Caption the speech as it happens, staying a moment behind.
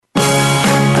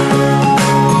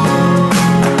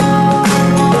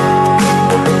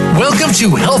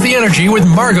Welcome to Healthy Energy with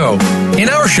Margo. In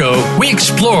our show, we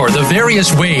explore the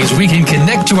various ways we can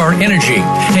connect to our energy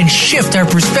and shift our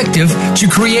perspective to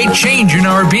create change in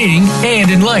our being and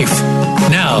in life.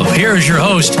 Now, here is your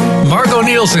host, Margo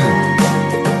Nielsen.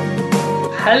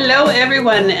 Hello,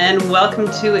 everyone, and welcome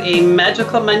to a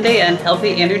Magical Monday and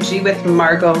Healthy Energy with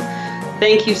Margo.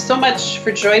 Thank you so much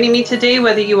for joining me today,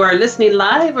 whether you are listening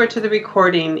live or to the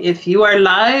recording. If you are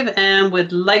live and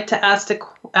would like to ask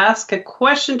a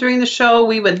question during the show,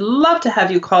 we would love to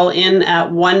have you call in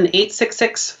at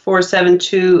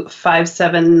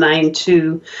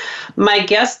 1-866-472-5792. My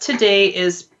guest today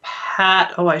is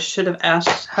Pat. Oh, I should have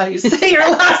asked how you say your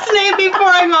last name before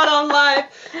I got on live.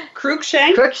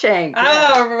 Cruickshank? Cruickshank.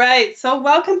 Yeah. All right. So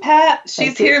welcome, Pat.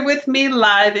 She's here with me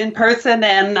live in person,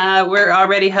 and we're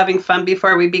already having fun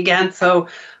before we began. So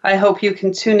I hope you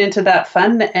can tune into that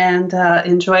fun and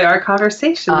enjoy our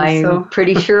conversation. I'm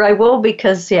pretty sure I will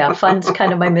because, fun's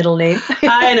kind of my middle name.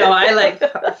 I know. I like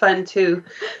fun, too.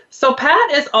 So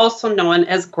Pat is also known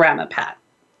as Grandma Pat.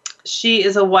 She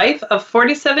is a wife of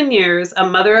 47 years, a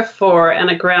mother of 4,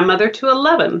 and a grandmother to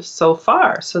 11 so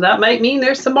far. So that might mean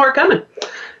there's some more coming.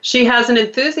 She has an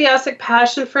enthusiastic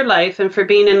passion for life and for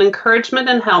being an encouragement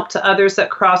and help to others that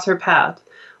cross her path,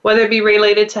 whether it be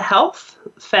related to health,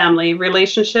 family,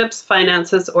 relationships,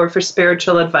 finances, or for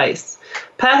spiritual advice.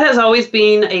 Pat has always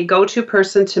been a go-to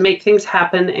person to make things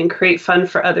happen and create fun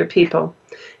for other people.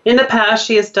 In the past,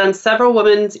 she has done several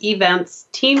women's events,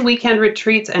 teen weekend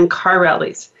retreats, and car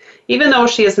rallies. Even though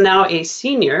she is now a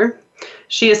senior,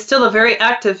 she is still very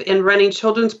active in running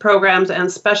children's programs and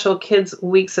special kids'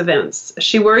 weeks events.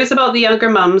 She worries about the younger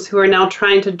moms who are now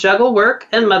trying to juggle work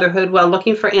and motherhood while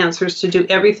looking for answers to do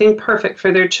everything perfect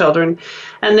for their children,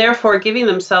 and therefore giving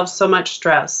themselves so much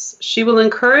stress. She will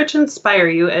encourage and inspire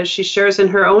you as she shares in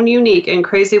her own unique and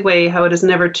crazy way how it is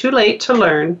never too late to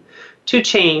learn, to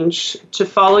change, to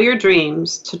follow your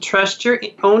dreams, to trust your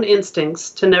own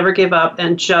instincts, to never give up,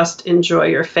 and just enjoy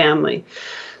your family.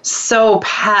 So,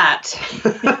 Pat,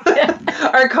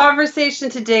 our conversation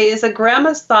today is a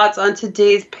grandma's thoughts on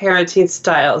today's parenting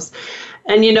styles.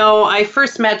 And, you know, I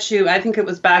first met you, I think it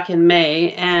was back in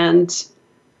May, and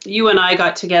you and I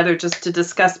got together just to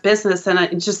discuss business, and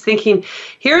I'm just thinking,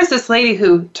 here's this lady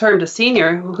who turned a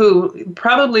senior who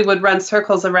probably would run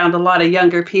circles around a lot of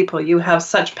younger people. You have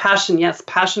such passion,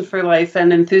 passion for life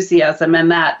and enthusiasm,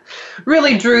 and that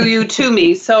really drew you to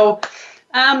me. So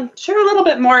share a little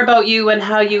bit more about you and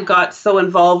how you got so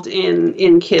involved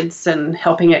in kids and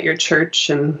helping at your church.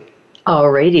 And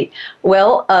Alrighty.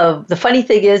 Well, the funny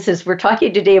thing is we're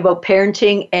talking today about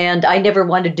parenting, and I never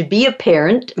wanted to be a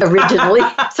parent originally.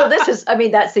 So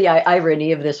that's the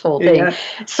irony of this whole thing. Yeah.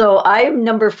 So I'm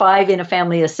number 5 in a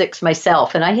family of 6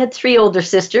 myself, and I had 3 older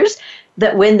sisters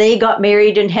that when they got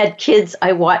married and had kids,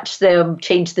 I watched them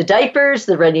change the diapers,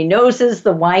 the runny noses,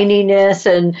 the whininess,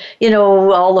 and,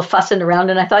 all the fussing around.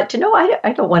 And I thought,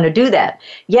 I don't want to do that.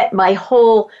 Yet my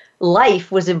whole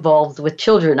life was involved with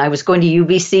children. I was going to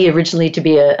UBC originally to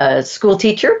be a school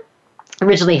teacher,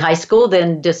 originally high school,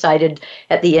 then decided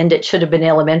at the end it should have been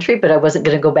elementary, but I wasn't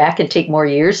going to go back and take more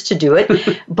years to do it.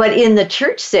 But in the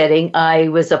church setting, I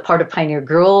was a part of Pioneer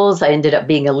Girls. I ended up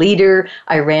being a leader.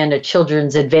 I ran a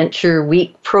Children's Adventure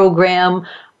Week program.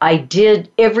 I did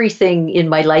everything in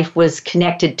my life was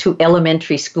connected to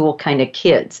elementary school kind of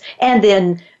kids. And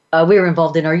then we were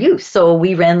involved in our youth, so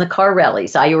we ran the car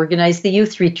rallies. I organized the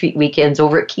youth retreat weekends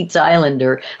over at Keats Island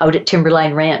or out at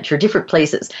Timberline Ranch or different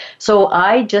places. So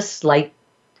I just, like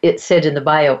it said in the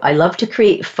bio, I love to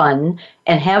create fun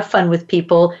and have fun with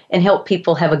people and help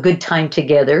people have a good time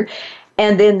together.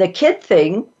 And then the kid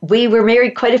thing, we were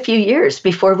married quite a few years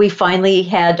before we finally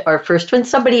had our first one.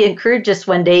 Somebody encouraged us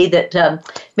one day that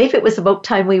maybe it was about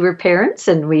time we were parents,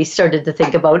 and we started to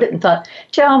think about it and thought,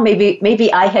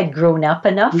 maybe I had grown up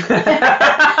enough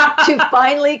to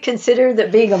finally consider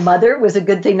that being a mother was a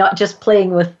good thing, not just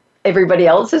playing with everybody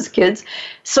else's kids.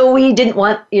 So we didn't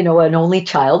want, an only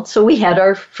child. So we had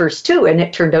our first 2, and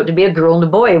it turned out to be a girl and a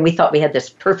boy, and we thought we had this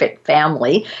perfect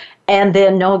family. And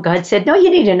then, God said, no, you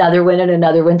need another one and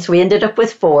another one. So we ended up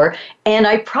with 4. And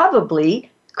I probably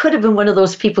could have been one of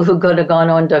those people who could have gone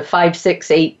on to 5,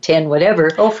 6, 8, 10,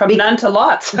 whatever. Oh, from none to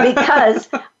lots. Because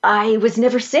I was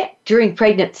never sick during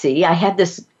pregnancy. I had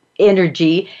this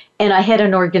energy, and I had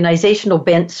an organizational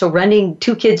bent. So running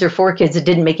 2 kids or 4 kids, it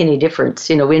didn't make any difference.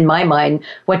 In my mind,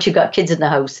 once you got kids in the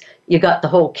house, you got the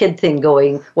whole kid thing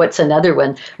going. What's another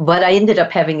one? But I ended up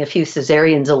having a few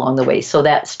cesareans along the way. So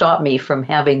that stopped me from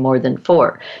having more than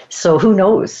 4. So who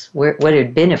knows what it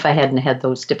had been if I hadn't had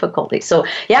those difficulties. So,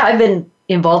 I've been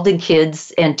involved in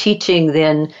kids and teaching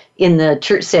then in the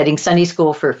church setting, Sunday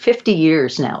school, for 50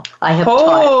 years now. I have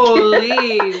taught.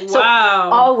 Holy, So wow.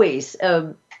 always,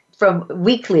 from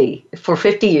weekly for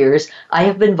 50 years, I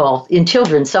have been involved in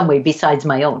children some way besides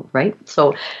my own, right?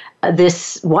 So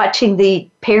this watching the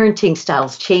parenting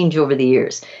styles change over the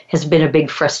years has been a big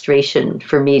frustration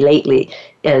for me lately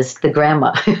as the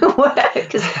grandma,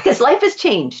 because life has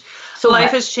changed. So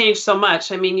life has changed so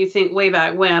much. I mean, you think way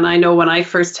back when, I know when I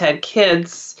first had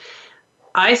kids,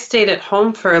 I stayed at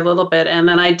home for a little bit and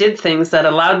then I did things that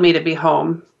allowed me to be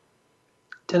home.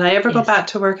 Did I ever go back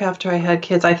to work after I had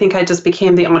kids? I think I just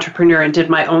became the entrepreneur and did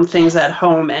my own things at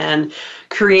home and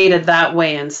created that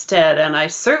way instead. And I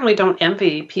certainly don't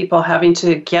envy people having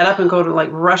to get up and go to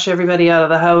rush everybody out of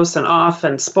the house and off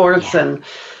and sports and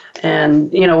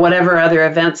whatever other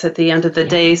events at the end of the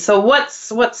day. So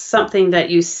what's something that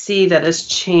you see that has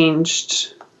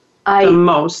changed the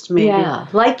most, maybe? Yeah,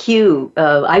 like you,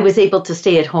 I was able to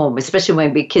stay at home, especially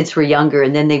when my kids were younger,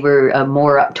 and then they were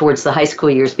more up towards the high school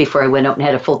years before I went out and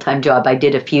had a full-time job. I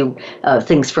did a few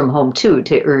things from home, too,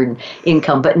 to earn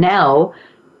income. But now,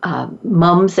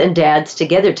 mums and dads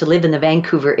together to live in the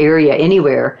Vancouver area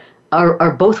anywhere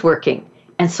are both working.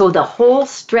 And so the whole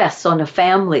stress on a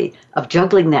family of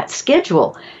juggling that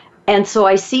schedule. And so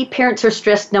I see parents are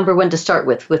stressed, number one, to start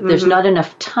with there's not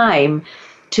enough time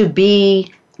to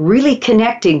be really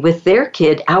connecting with their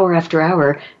kid hour after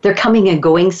hour. They're coming and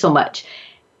going so much.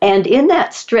 And in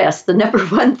that stress, the number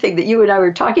one thing that you and I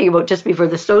were talking about just before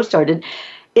the show started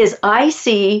is I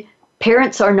see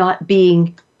parents are not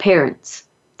being parents.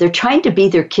 They're trying to be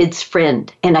their kid's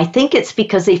friend. And I think it's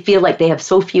because they feel like they have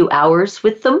so few hours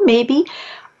with them, maybe.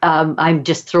 I'm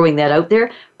just throwing that out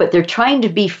there. But they're trying to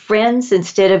be friends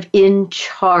instead of in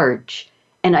charge.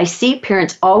 And I see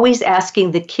parents always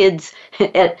asking the kids,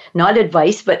 not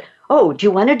advice, but, oh, do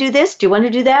you want to do this? Do you want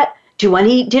to do that? Do you want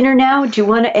to eat dinner now? Do you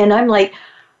want to? And I'm like,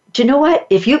 do you know what?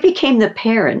 If you became the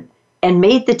parent and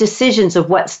made the decisions of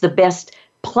what's the best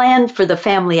plan for the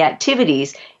family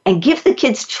activities and give the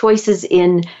kids choices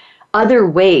in other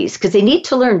ways, because they need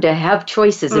to learn to have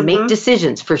choices and make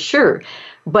decisions for sure.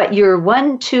 But your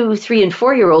 1, 2, 3, and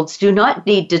 4-year-olds do not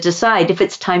need to decide if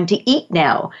it's time to eat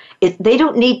now. They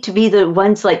don't need to be the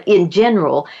ones, in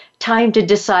general, time to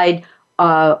decide,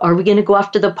 are we going to go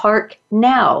off to the park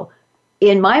now?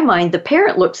 In my mind, the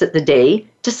parent looks at the day,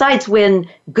 decides when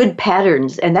good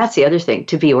patterns, and that's the other thing,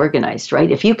 to be organized, right?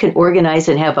 If you can organize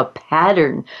and have a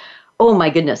pattern, oh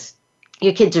my goodness,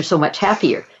 your kids are so much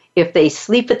happier. If they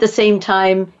sleep at the same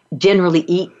time, generally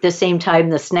eat the same time,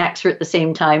 the snacks are at the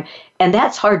same time, and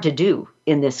that's hard to do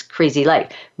in this crazy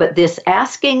life. But this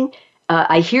asking,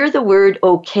 I hear the word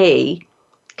okay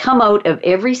come out of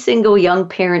every single young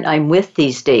parent I'm with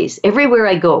these days. Everywhere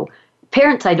I go,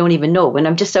 parents I don't even know, when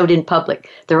I'm just out in public,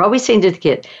 they're always saying to the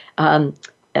kid,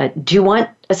 do you want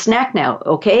a snack now?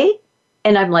 Okay?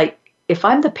 And I'm like, if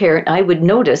I'm the parent, I would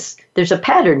notice there's a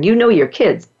pattern. You know your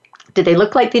kids. Do they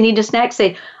look like they need a snack?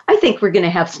 Say, I think we're going to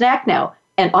have snack now.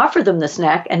 And offer them the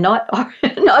snack and not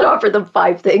offer them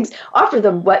 5 things. Offer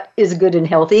them what is good and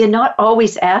healthy and not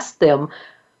always ask them,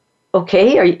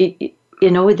 okay, are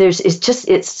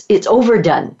it's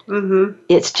overdone.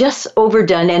 It's just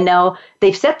overdone. And now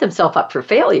they've set themselves up for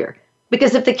failure.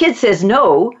 Because if the kid says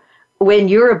no, when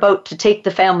you're about to take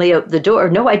the family out the door,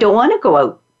 no, I don't want to go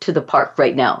out to the park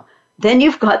right now. Then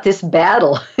you've got this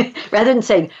battle rather than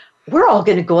saying, we're all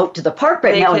going to go out to the park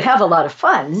right now and have a lot of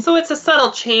fun. So it's a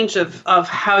subtle change of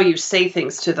how you say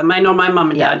things to them. I know my mom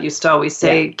and dad used to always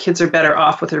say kids are better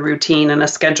off with a routine and a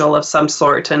schedule of some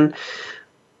sort. And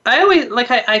I always,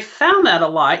 I found that a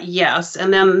lot, yes.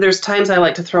 And then there's times I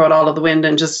like to throw it all to the wind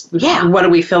and just, what do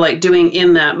we feel like doing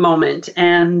in that moment?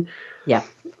 And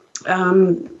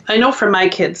I know for my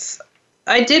kids,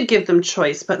 I did give them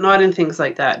choice, but not in things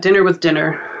like that. Dinner with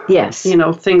dinner. Yes.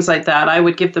 Things like that. I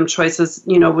would give them choices,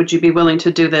 would you be willing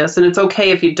to do this? And it's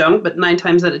okay if you don't, but 9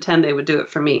 times out of 10, they would do it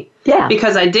for me. Yeah.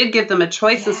 Because I did give them a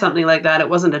choice in something like that. It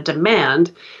wasn't a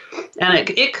demand. And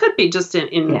it could be just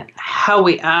in how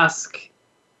we ask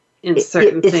in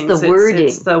certain things. It's the wording.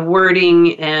 It's the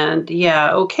wording. And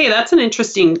okay, that's an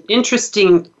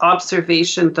interesting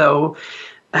observation, though.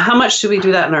 How much do we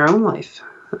do that in our own life?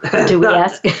 Do we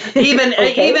ask? even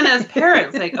as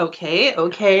parents, okay,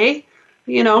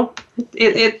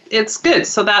 it's good.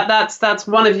 So that's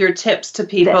one of your tips to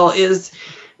people is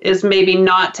maybe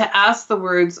not to ask the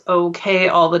words okay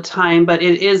all the time, but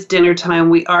it is dinner time.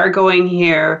 We are going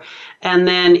here, And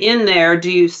then in there,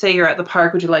 do you say you're at the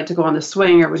park, would you like to go on the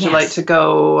swing, or would you like to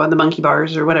go on the monkey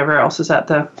bars or whatever else is at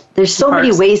the There's so parks?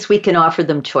 many ways we can offer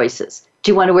them choices.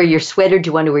 Do you want to wear your sweater? Do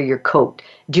you want to wear your coat?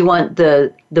 Do you want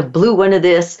the blue one of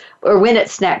this? Or when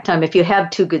it's snack time, if you have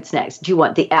two good snacks, do you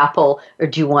want the apple or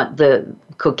do you want the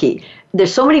cookie?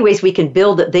 There's so many ways we can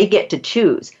build that they get to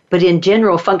choose. But in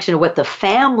general function of what the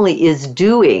family is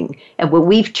doing and what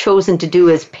we've chosen to do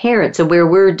as parents and where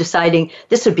we're deciding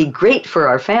this would be great for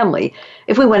our family.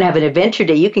 If we want to have an adventure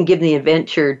day, you can give them the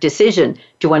adventure decision.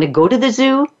 Do you want to go to the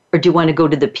zoo or do you want to go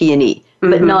to the P&E?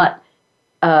 But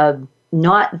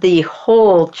not the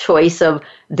whole choice of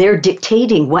they're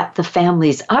dictating what the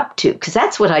family's up to. Because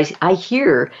that's what I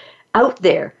hear out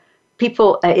there.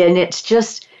 People, and it's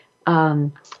just,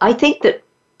 I think that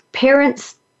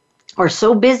parents are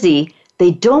so busy,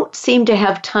 they don't seem to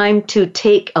have time to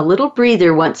take a little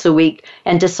breather once a week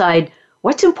and decide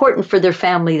what's important for their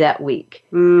family that week.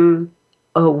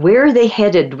 Where are they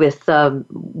headed with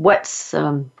what's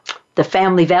the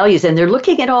family values? And they're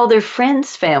looking at all their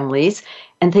friends' families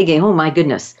and thinking, oh my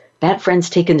goodness, that friend's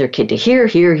taken their kid to here,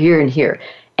 here, here, and here.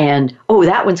 And, oh,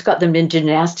 that one's got them in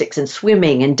gymnastics and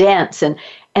swimming and dance. And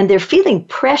they're feeling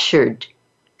pressured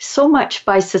so much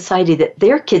by society that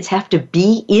their kids have to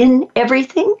be in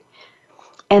everything.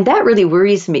 And that really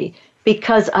worries me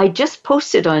because I just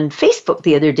posted on Facebook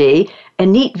the other day a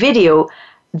neat video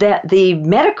that the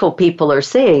medical people are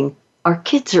saying our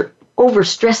kids are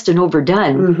overstressed and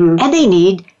overdone and they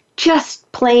need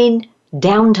just plain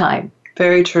downtime.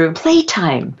 Very true.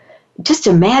 Playtime. Just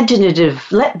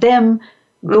imaginative. Let them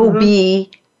go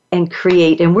be and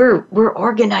create. And we're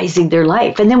organizing their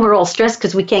life. And then we're all stressed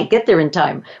because we can't get there in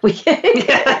time. We can't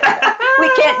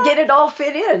get it all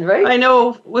fit in, right? I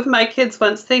know with my kids,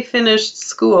 once they finished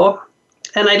school,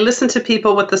 and I listened to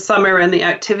people with the summer and the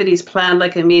activities planned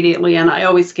like immediately, and I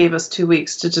always gave us 2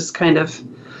 weeks to just kind of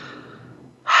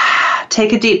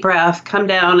take a deep breath, come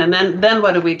down, and then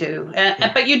what do we do?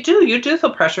 But you do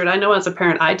feel pressured. I know as a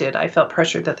parent I felt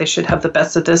pressured that they should have the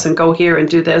best of this and go here and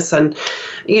do this. And,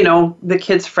 you know, the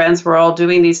kids' friends were all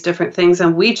doing these different things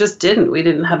and we just didn't. We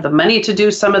didn't have the money to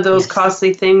do some of those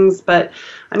costly things. But,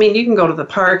 I mean, you can go to the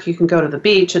park, you can go to the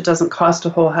beach. It doesn't cost a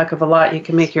whole heck of a lot. You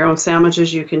can make your own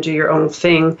sandwiches. You can do your own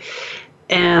thing.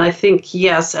 And I think,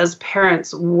 yes, as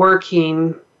parents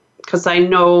working, because I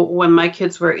know when my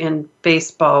kids were in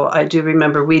baseball, I do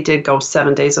remember we did go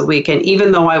 7 days a week. And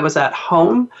even though I was at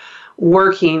home,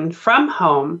 working from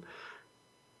home,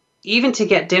 even to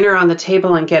get dinner on the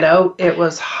table and get out, it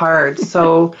was hard.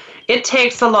 So it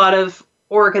takes a lot of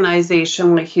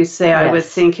organization, like you say, I would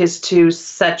think, is to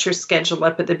set your schedule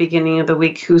up at the beginning of the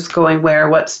week, who's going where,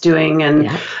 what's doing, and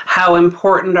how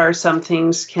important are some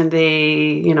things. Can they,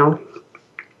 you know,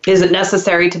 is it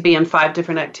necessary to be in 5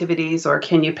 different activities, or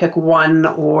can you pick one?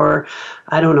 Or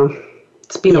I don't know.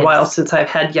 It's been a while since I've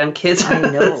had young kids. I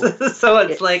know. So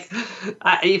it's like,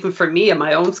 even for me in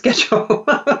my own schedule.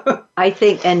 I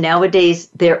think, and nowadays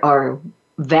there are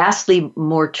vastly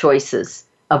more choices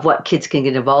of what kids can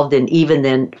get involved in, even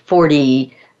than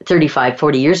 35,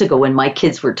 40 years ago when my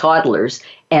kids were toddlers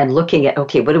and looking at,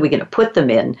 okay, what are we going to put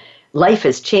them in? Life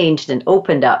has changed and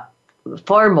opened up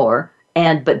far more.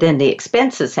 But then the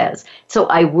expenses has. So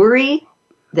I worry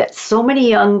that so many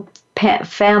young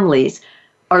families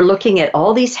are looking at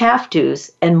all these have-tos,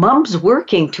 and mom's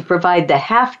working to provide the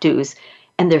have-tos,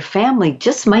 and their family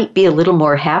just might be a little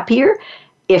more happier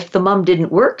if the mom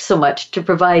didn't work so much to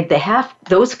provide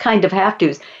those kind of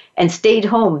have-tos and stayed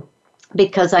home.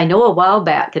 Because I know a while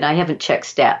back, and I haven't checked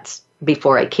stats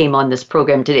before I came on this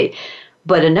program today,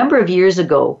 but a number of years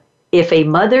ago, if a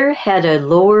mother had a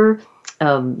lower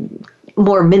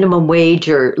more minimum wage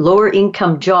or lower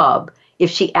income job, if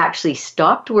she actually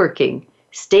stopped working,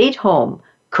 stayed home,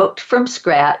 cooked from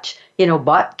scratch,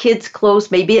 bought kids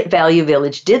clothes, maybe at Value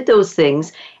Village, did those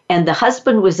things, and the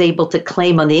husband was able to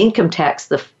claim on the income tax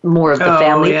more of the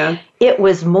family, it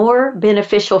was more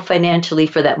beneficial financially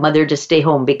for that mother to stay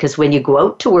home, because when you go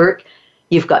out to work,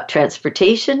 you've got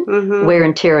transportation, wear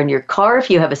and tear on your car. If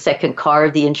you have a second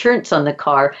car, the insurance on the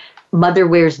car. Mother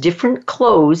wears different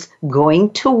clothes going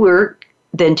to work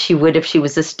than she would if she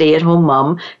was a stay-at-home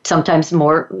mom. Sometimes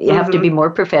more, you have to be more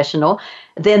professional.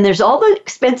 Then there's all the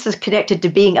expenses connected to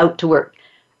being out to work.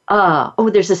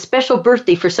 There's a special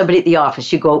birthday for somebody at the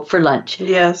office. You go out for lunch.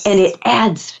 Yes. And it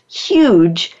adds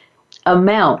huge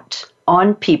amount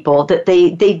on people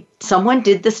that someone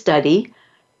did the study,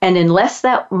 and unless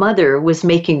that mother was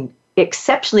making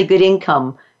exceptionally good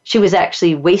income, she was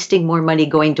actually wasting more money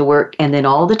going to work, and then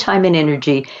all the time and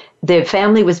energy the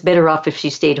family was better off if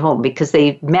she stayed home because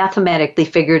they mathematically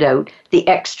figured out the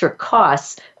extra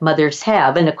costs mothers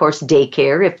have, and of course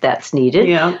daycare if that's needed,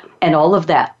 and all of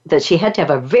that she had to have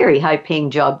a very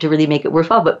high-paying job to really make it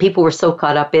worthwhile. But people were so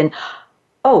caught up in,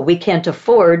 we can't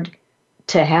afford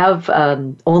to have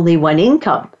only one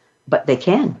income, but they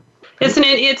can. It's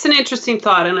an interesting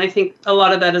thought, and I think a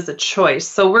lot of that is a choice.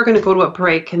 So we're going to go to a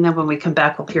break, and then when we come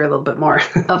back, we'll hear a little bit more.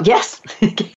 Yes.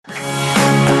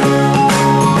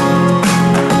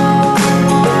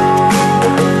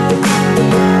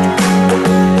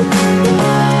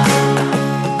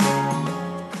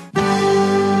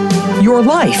 Your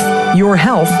life, your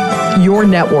health, your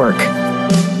network.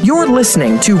 You're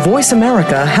listening to Voice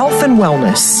America Health and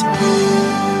Wellness.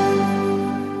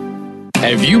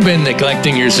 Have you been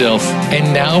neglecting yourself,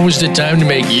 and now is the time to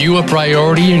make you a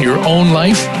priority in your own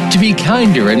life? To be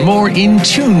kinder and more in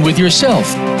tune with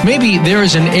yourself. Maybe there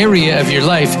is an area of your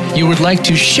life you would like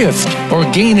to shift or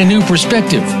gain a new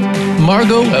perspective.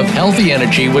 Margo of Healthy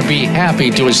Energy would be happy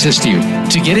to assist you.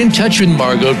 To get in touch with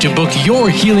Margo to book your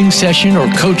healing session or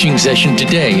coaching session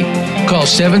today, call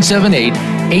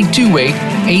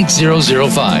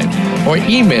 778-828-8005 or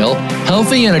email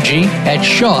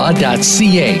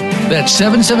healthyenergy@shaw.ca. That's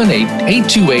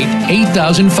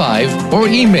 778-828-8005 or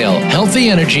email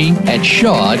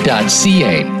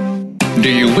healthyenergy@shaw.ca. Do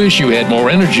you wish you had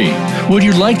more energy? Would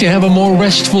you like to have a more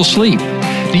restful sleep?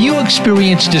 Do you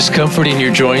experience discomfort in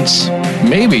your joints?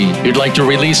 Maybe you'd like to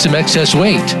release some excess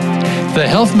weight. The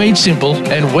Health Made Simple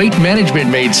and Weight Management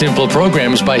Made Simple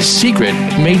programs by Secret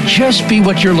may just be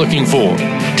what you're looking for.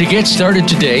 To get started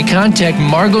today, contact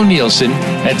Margo Nielsen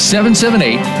at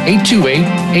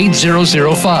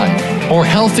 778-828-8005 or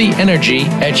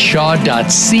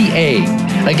healthyenergy@shaw.ca.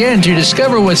 Again, to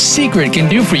discover what Secret can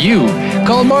do for you,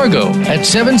 call Margo at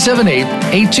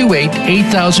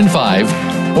 778-828-8005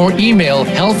 or email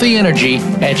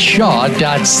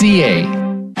healthyenergy@shaw.ca.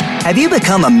 Have you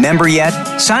become a member yet?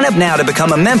 Sign up now to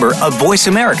become a member of Voice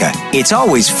America. It's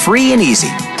always free and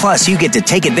easy. Plus, you get to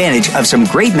take advantage of some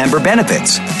great member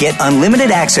benefits. Get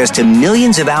unlimited access to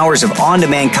millions of hours of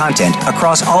on-demand content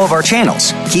across all of our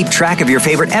channels. Keep track of your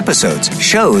favorite episodes,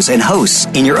 shows, and hosts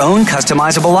in your own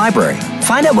customizable library.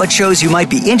 Find out what shows you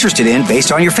might be interested in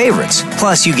based on your favorites.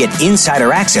 Plus, you get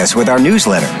insider access with our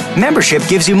newsletter. Membership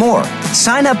gives you more.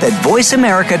 Sign up at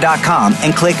voiceamerica.com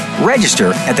and click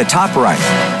Register at the top right.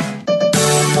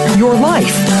 Your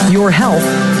life, your health,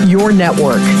 your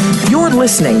network. You're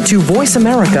listening to Voice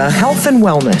America Health and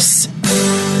Wellness.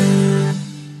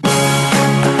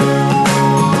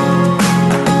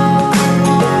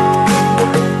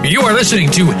 You are listening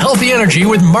to Healthy Energy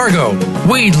with Margo.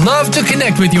 We'd love to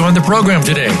connect with you on the program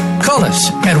today. Call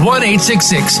us at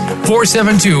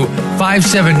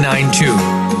 1-866-472-5792.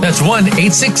 That's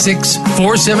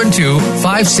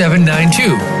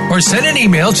 1-866-472-5792. Or send an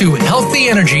email to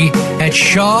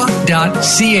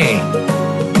healthyenergy@shaw.ca.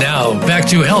 Now, back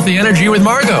to Healthy Energy with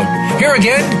Margo. Here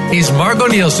again is Margo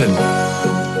Nielsen.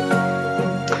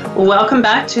 Welcome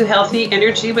back to Healthy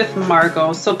Energy with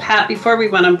Margo. So, Pat, before we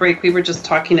went on break, we were just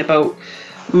talking about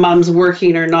moms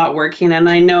working or not working. And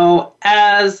I know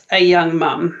as a young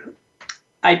mom,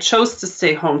 I chose to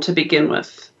stay home to begin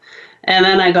with. And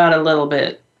then I got a little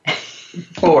bit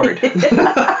bored.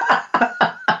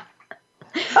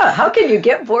 How can you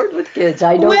get bored with kids?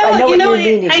 I know what you're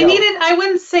meaning. I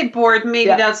wouldn't say bored. Maybe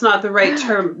that's not the right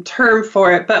term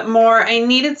for it, but more, I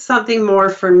needed something more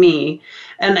for me.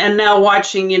 And now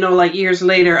watching, like years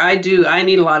later, I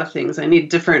need a lot of things. I need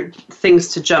different things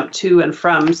to jump to and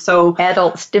from. So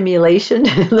adult stimulation.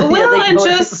 And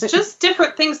just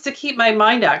different things to keep my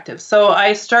mind active. So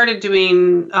I started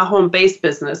doing a home-based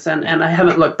business, and I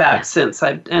haven't looked back since.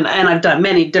 I've done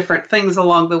many different things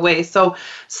along the way. So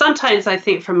sometimes I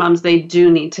think for moms, they do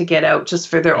need to get out just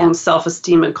for their own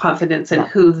self-esteem and confidence in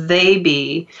who they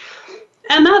be.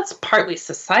 And that's partly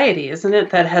society, isn't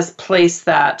it, that has placed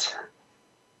that.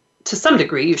 To some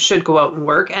degree, you should go out and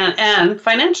work, and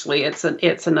financially,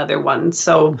 it's another one.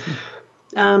 So,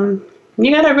 you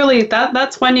got to really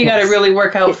that's when you got to really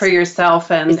work out for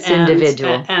yourself and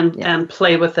individual and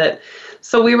play with it.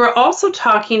 So we were also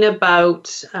talking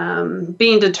about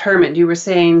being determined. You were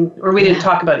saying, or we didn't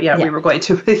talk about it yet. We were going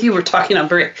to. You were talking on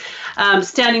break.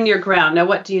 Standing your ground. Now,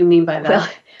 what do you mean by that? Well,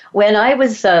 when I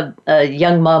was a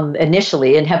young mom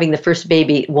initially and having the first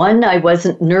baby, I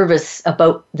wasn't nervous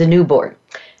about the newborn.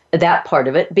 That part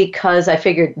of it, because I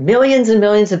figured millions and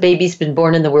millions of babies been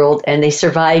born in the world and they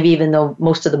survive even though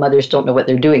most of the mothers don't know what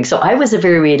they're doing. So I was a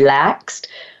very relaxed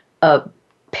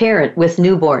parent with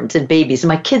newborns and babies.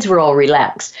 My kids were all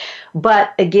relaxed.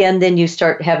 But again, then you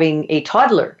start having a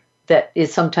toddler that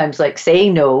is sometimes like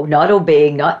saying no, not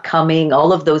obeying, not coming,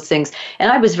 all of those things.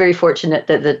 And I was very fortunate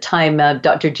that at the time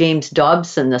Dr. James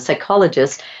Dobson, the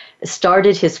psychologist,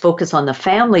 started his Focus on the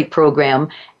Family program.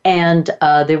 And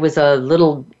there was a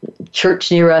little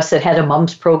church near us that had a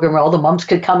mom's program where all the moms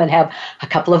could come and have a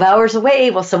couple of hours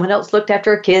away while someone else looked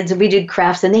after our kids, and we did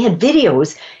crafts. And they had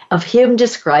videos of him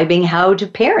describing how to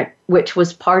parent, which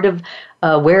was part of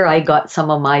where I got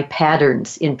some of my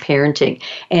patterns in parenting.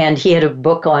 And he had a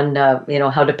book on,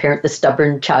 how to parent the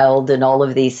stubborn child and all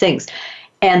of these things.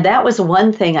 And that was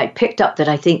one thing I picked up that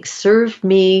I think served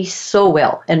me so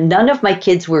well. And none of my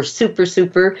kids were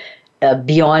super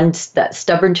beyond that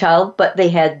stubborn child, but they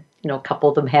had, a couple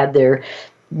of them had their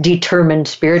determined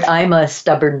spirit. I'm a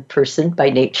stubborn person by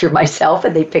nature myself,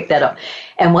 and they picked that up.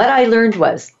 And what I learned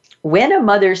was when a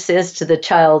mother says to the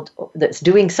child that's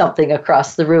doing something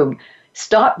across the room,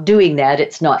 stop doing that,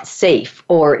 it's not safe,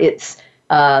 or it's,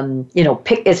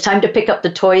 it's time to pick up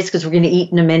the toys because we're going to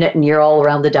eat in a minute and you're all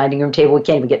around the dining room table. We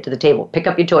can't even get to the table. Pick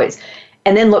up your toys.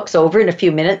 And then looks over in a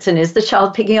few minutes, and is the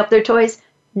child picking up their toys?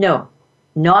 No.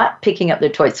 Not picking up their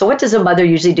toys. So what does a mother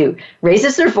usually do?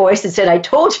 Raises their voice and said, I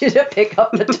told you to pick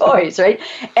up the toys, right?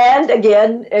 And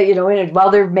again,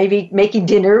 while they're maybe making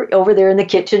dinner over there in the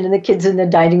kitchen and the kids in the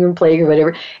dining room playing or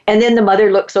whatever. And then the mother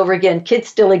looks over again, kids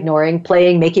still ignoring,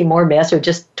 playing, making more mess, or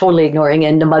just totally ignoring.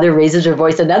 And the mother raises her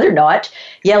voice another notch,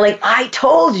 yelling, I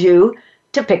told you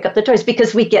to pick up the toys,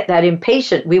 because we get that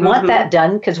impatient. We want that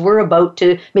done because we're about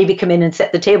to maybe come in and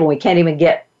set the table. We can't even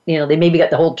get, they maybe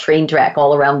got the whole train track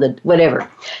all around the whatever,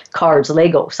 cars,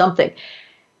 Lego, something.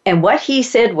 And what he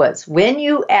said was, when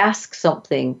you ask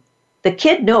something, the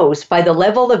kid knows by the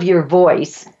level of your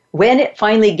voice when it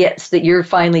finally gets that you're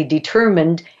finally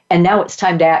determined and now it's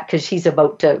time to act because he's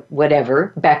about to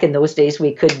whatever. Back in those days,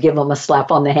 we could give them a slap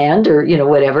on the hand or,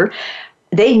 whatever.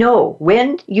 They know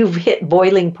when you've hit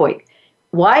boiling point.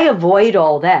 Why avoid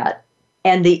all that?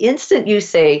 And the instant you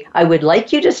say, I would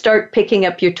like you to start picking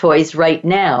up your toys right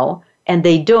now, and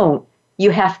they don't, you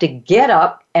have to get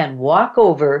up and walk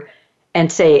over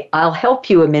and say, I'll help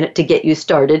you a minute to get you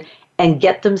started, and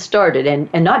get them started.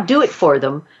 And not do it for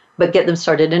them, but get them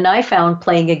started. And I found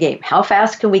playing a game. How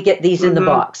fast can we get these in the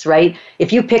box, right?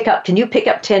 If you can you pick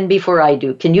up 10 before I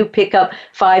do? Can you pick up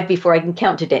 5 before I can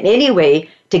count to 10? Anyway,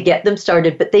 to get them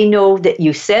started. But they know that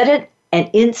you said it, and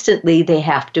instantly they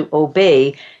have to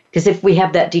obey. Because if we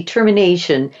have that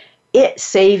determination, it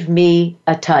saved me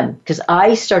a ton. Because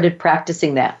I started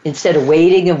practicing that instead of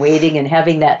waiting and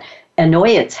having that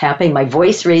annoyance happening, my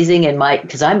voice raising,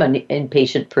 because I'm an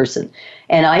impatient person.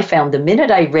 And I found the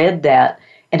minute I read that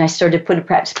and I started putting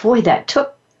practice, boy, that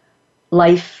took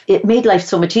life, it made life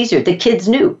so much easier. The kids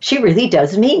knew she really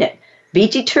does mean it. Be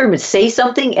determined, say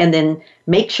something, and then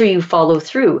make sure you follow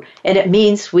through. And it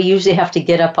means we usually have to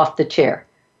get up off the chair.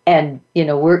 And,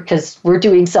 because we're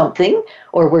doing something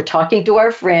or we're talking to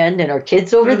our friend and our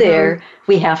kid's over there,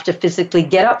 we have to physically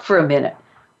get up for a minute.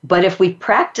 But if we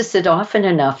practice it often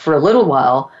enough for a little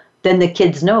while, then the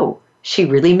kids know she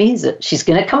really means it. She's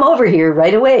going to come over here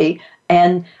right away.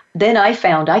 And then I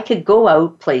found I could go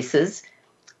out places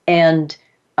and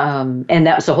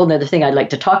that was a whole other thing I'd like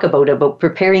to talk about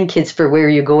preparing kids for where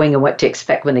you're going and what to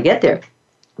expect when they get there.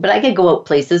 But I could go out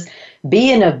places,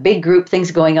 be in a big group,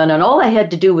 things going on, and all I had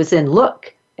to do was then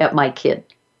look at my kid.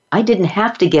 I didn't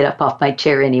have to get up off my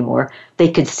chair anymore.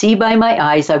 They could see by my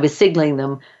eyes I was signaling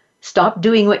them, stop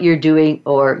doing what you're doing,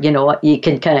 or, you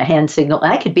can kind of hand signal.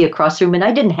 I could be across the room, and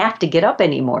I didn't have to get up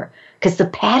anymore because the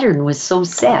pattern was so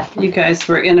set. You guys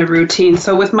were in a routine.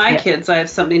 So with my kids, I have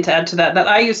something to add to that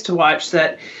I used to watch,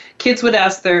 that kids would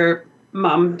ask their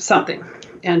mom something,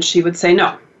 and she would say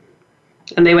no.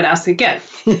 And they would ask again.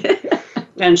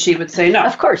 And she would say no.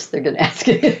 Of course they're going to ask.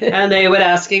 And they would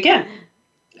ask again.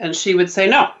 And she would say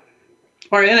no.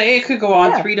 Or it could go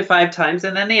on 3 to 5 times,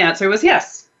 and then the answer was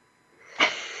yes.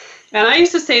 And I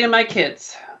used to say to my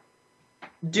kids,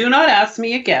 do not ask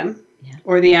me again,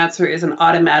 or the answer is an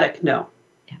automatic no.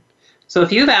 Yeah. So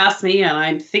if you've asked me and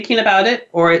I'm thinking about it,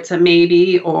 or it's a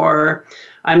maybe, or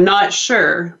I'm not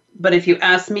sure, but if you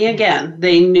ask me again,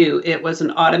 they knew it was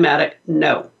an automatic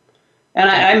no. And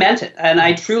I meant it, and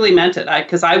I truly meant it,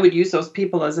 because I would use those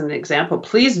people as an example.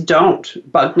 Please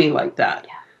don't bug me like that,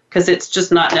 because it's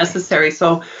just not necessary.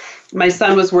 So my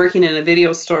son was working in a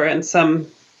video store, and some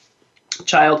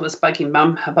child was bugging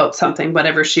mom about something,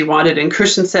 whatever she wanted, and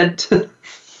Christian said to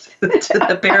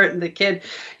the parent and the kid,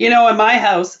 in my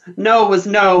house, no was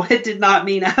no. It did not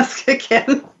mean ask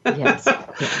again. Yes.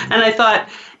 And I thought,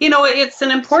 it's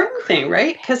an important thing,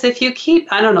 right? Because if you keep,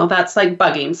 I don't know, that's like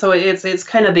bugging. So it's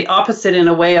kind of the opposite in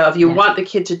a way of you want the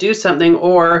kid to do something,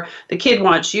 or the kid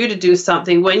wants you to do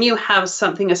something. When you have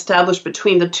something established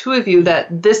between the two of you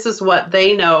that this is what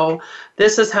they know,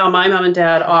 this is how my mom and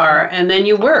dad are, and then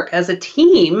you work as a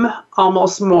team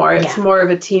almost more. It's more of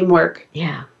a teamwork.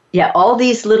 Yeah. Yeah. All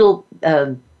these little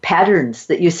patterns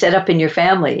that you set up in your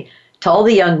family. To all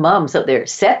the young moms out there,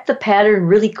 set the pattern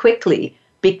really quickly,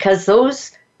 because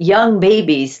those young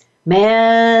babies,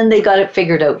 man, they got it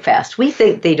figured out fast. We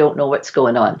think they don't know what's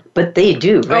going on, but they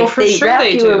do, right? Oh, for sure wrap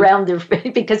they you do. around their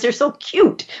because they're so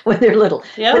cute when they're little.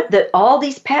 Yeah. But all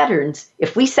these patterns,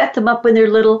 if we set them up when they're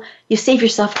little, you save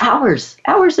yourself hours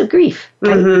of grief,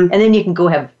 right? Mm-hmm. And then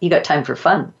you got time for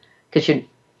fun, because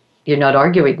you're not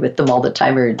arguing with them all the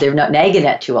time, or they're not nagging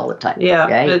at you all the time. Yeah,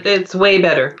 right? It's way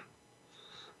better.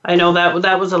 I know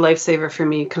that was a lifesaver for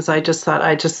me, because I just thought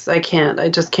I just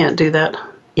can't do that.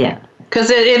 Yeah. Because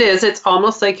it's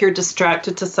almost like you're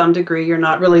distracted to some degree. You're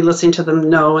not really listening to them.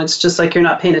 No, it's just like you're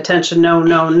not paying attention.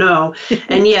 No.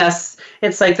 And yes,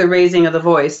 it's like the raising of the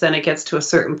voice. Then it gets to a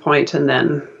certain point, and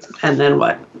then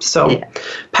what? So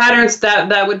patterns,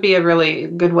 that would be a really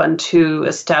good one to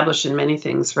establish in many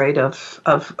things, right?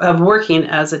 Of working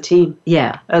as a team.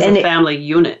 Yeah. As a family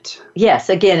unit. Yes,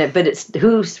 again, but it's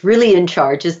who's really in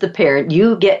charge is the parent.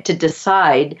 You get to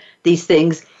decide these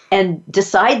things and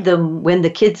decide them when the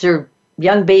kids are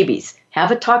young babies.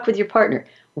 Have a talk with your partner.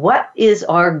 What is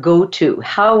our go-to?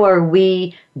 How are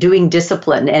we doing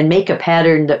discipline? And make a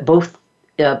pattern that both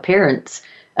parents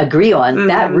agree on. Mm-hmm.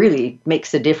 That really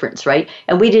makes a difference, right?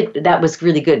 And that was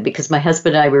really good, because my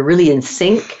husband and I were really in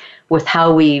sync with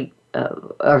how we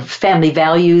our family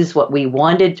values, what we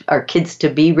wanted our kids to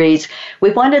be raised.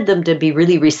 We wanted them to be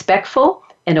really respectful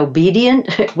and obedient.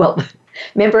 Well,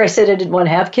 remember I said I didn't want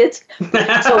to have kids? So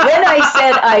when I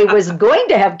said I was going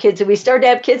to have kids and we started to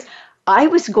have kids, I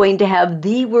was going to have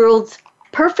the world's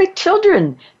perfect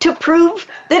children to prove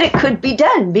that it could be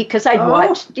done, because I'd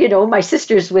watched, my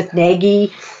sisters with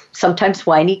naggy, sometimes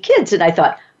whiny kids, and I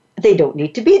thought, they don't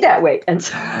need to be that way. And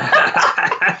so,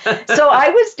 so I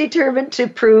was determined to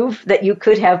prove that you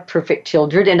could have perfect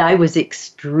children, and I was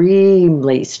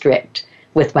extremely strict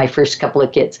with my first couple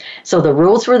of kids. So the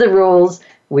rules were the rules.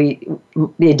 We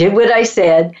did what I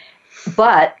said,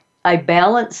 but I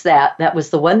balanced that. That was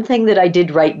the one thing that I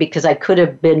did right, because I could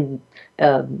have been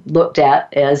looked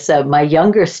at as my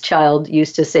youngest child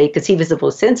used to say, because he was the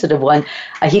most sensitive one.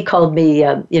 He called me,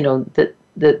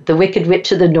 the Wicked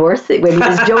Witch of the North, when he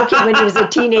was joking when he was a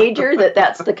teenager,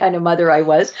 that's the kind of mother I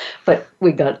was. But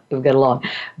we got along.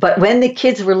 But when the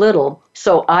kids were little,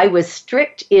 so I was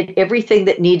strict in everything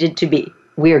that needed to be.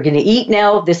 We are going to eat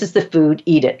now. This is the food.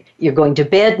 Eat it. You're going to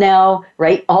bed now,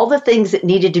 right? All the things that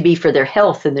needed to be for their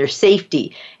health and their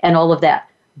safety and all of that.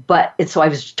 And so I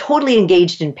was totally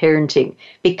engaged in parenting,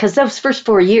 because those first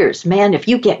 4 years, man, if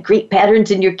you get great patterns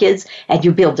in your kids and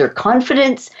you build their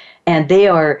confidence and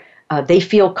they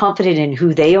feel confident in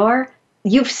who they are,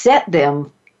 you've set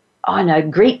them on a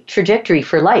great trajectory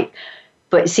for life.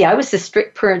 But see, I was the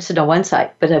strict person on one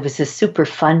side, but I was a super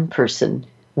fun person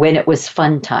when it was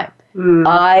fun time.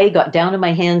 I got down on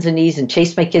my hands and knees and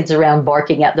chased my kids around,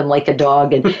 barking at them like a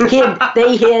dog, and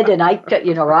they hid, and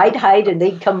I'd hide, and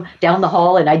they'd come down the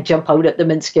hall, and I'd jump out at them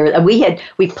and scare them. And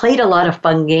we played a lot of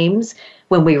fun games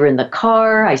when we were in the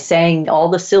car. I sang all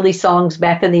the silly songs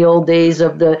back in the old days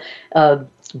of the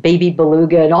Baby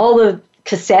Beluga and all the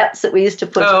cassettes that we used to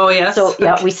put. Oh, yes. So,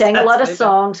 yeah, we sang a lot of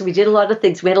songs. We did a lot of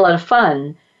things. We had a lot of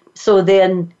fun. So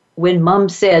then when Mom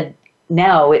said,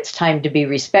 now it's time to be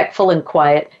respectful and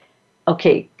quiet,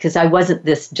 okay, because I wasn't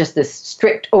just this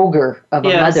strict ogre of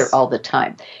a mother all the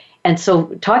time. And so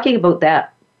talking about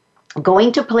that,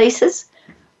 going to places,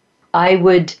 I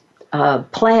would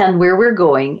plan where we're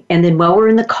going, and then while we're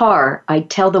in the car, I'd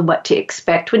tell them what to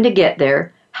expect when to get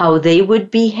there, how they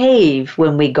would behave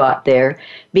when we got there,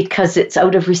 because it's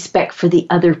out of respect for the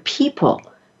other people,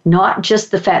 not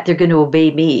just the fact they're going to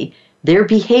obey me. Their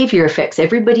behavior affects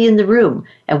everybody in the room.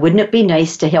 And wouldn't it be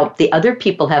nice to help the other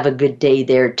people have a good day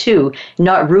there too,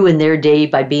 not ruin their day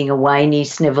by being a whiny,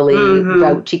 snivelly,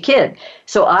 grouchy kid?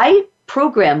 So I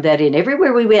programmed that in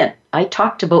everywhere we went. I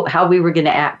talked about how we were going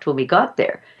to act when we got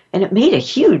there. And it made a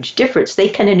huge difference. They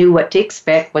kind of knew what to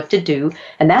expect, what to do.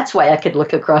 And that's why I could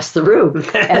look across the room.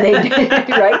 And they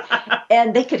right?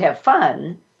 And they could have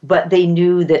fun. But they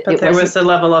knew that there was a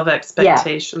level of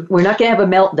expectation. Yeah, we're not going to have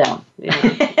a meltdown.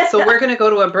 Yeah. So we're going to go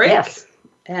to a break. Yes.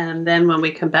 And then when we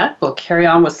come back, we'll carry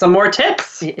on with some more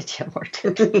tips. Yeah, more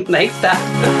tips. Thanks, Pat.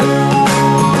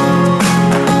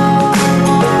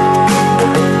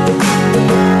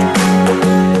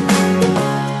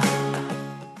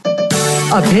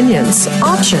 Opinions,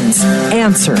 options,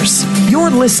 answers. You're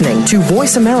listening to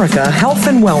Voice America Health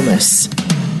and Wellness.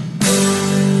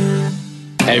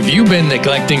 Have you been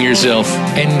neglecting yourself,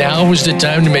 and now is the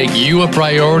time to make you a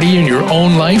priority in your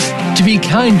own life? To be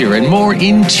kinder and more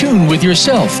in tune with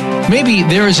yourself. Maybe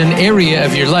there is an area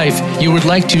of your life you would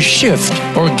like to shift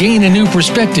or gain a new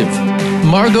perspective.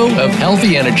 Margo of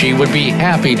Healthy Energy would be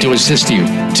happy to assist you.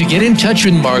 To get in touch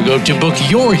with Margo to book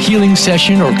your healing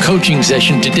session or coaching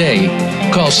session today,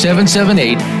 call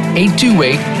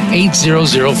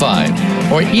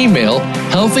 778-828-8005 or email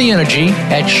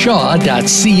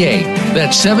healthyenergy@shaw.ca.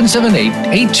 That's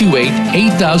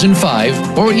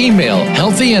 778-828-8005 or email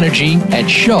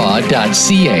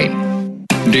healthyenergy@shaw.ca.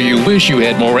 Do you wish you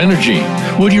had more energy?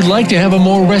 Would you like to have a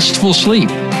more restful sleep?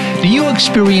 Do you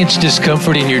experience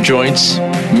discomfort in your joints?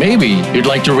 Maybe you'd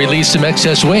like to release some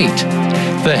excess weight.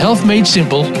 The Health Made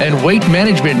Simple and Weight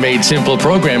Management Made Simple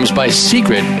programs by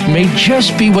Secret may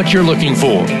just be what you're looking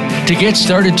for. To get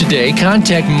started today,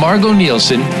 contact Margo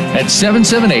Nielsen at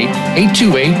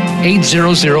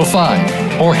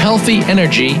 778-828-8005 or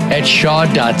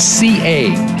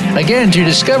healthyenergy@shaw.ca. Again, to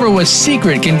discover what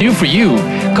Secret can do for you,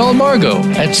 call Margo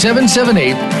at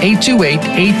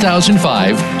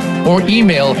 778-828-8005 or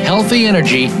email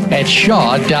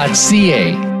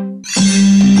healthyenergy@shaw.ca.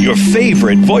 Your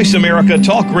favorite Voice America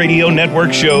Talk Radio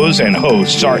Network shows and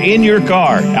hosts are in your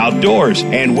car, outdoors,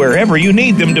 and wherever you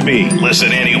need them to be.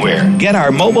 Listen anywhere. Get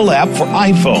our mobile app for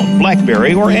iPhone,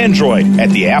 BlackBerry, or Android at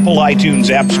the Apple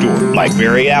iTunes App Store,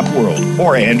 BlackBerry App World,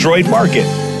 or Android Market.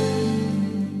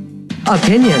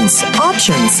 Opinions,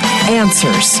 options,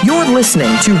 answers. You're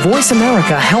listening to Voice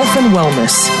America Health and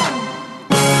Wellness.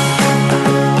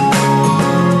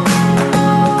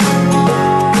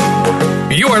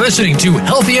 You are listening to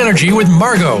Healthy Energy with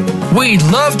Margo. We'd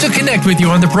love to connect with you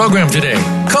on the program today.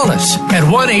 Call us at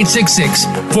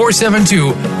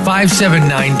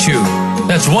 1-866-472-5792.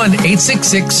 That's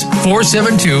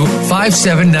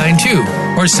 1-866-472-5792.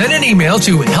 Or send an email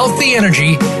to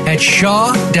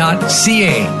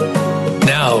healthyenergy@shaw.ca.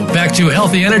 Now, back to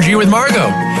Healthy Energy with Margo.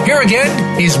 Here again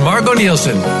is Margo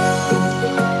Nielsen.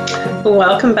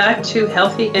 Welcome back to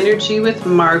Healthy Energy with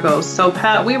Margo. So,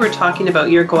 Pat, we were talking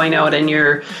about you're going out and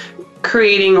you're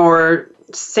creating or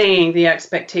saying the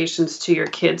expectations to your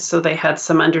kids so they had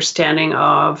some understanding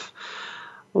of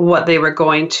what they were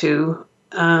going to.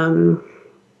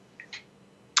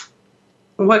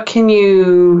 What can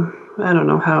you, I don't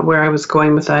know where I was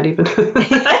going with that even.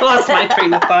 I lost my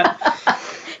train of thought.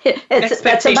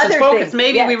 Expectations, focus.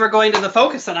 Maybe yes. We were going to the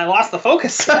focus and I lost the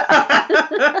focus.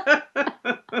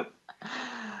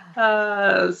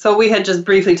 So we had just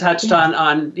briefly touched on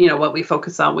what we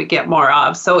focus on, we get more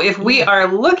of. So if we are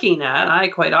looking at, I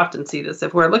quite often see this,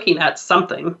 if we're looking at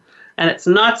something and it's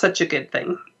not such a good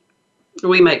thing,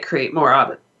 we might create more of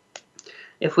it.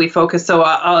 If we focus, so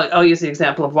I'll use the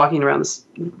example of walking around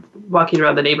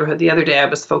the neighborhood. The other day I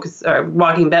was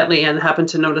walking Bentley and happened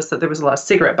to notice that there was a lot of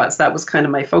cigarette butts. That was kind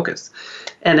of my focus.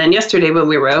 And then yesterday when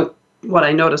we were out, what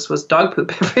I noticed was dog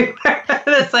poop everywhere. And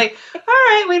it's like, all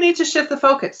right, we need to shift the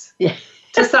focus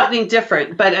to something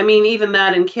different. But I mean, even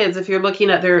that in kids, if you're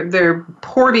looking at their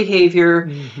poor behavior,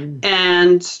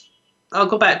 and I'll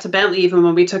go back to Bentley, even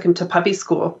when we took him to puppy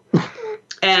school,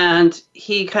 and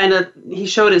he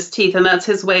showed his teeth, and that's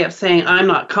his way of saying, I'm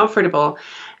not comfortable.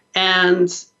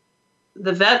 And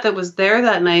the vet that was there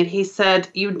that night, he said,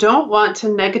 you don't want to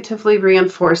negatively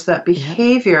reinforce that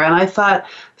behavior. And I thought,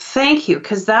 thank you,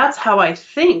 because that's how I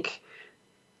think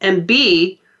and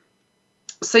be.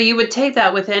 So you would take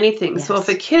that with anything. Yes. So if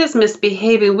a kid is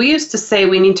misbehaving, we used to say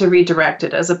we need to redirect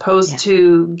it as opposed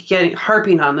to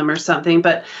harping on them or something,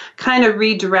 but kind of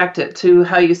redirect it to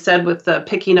how you said with the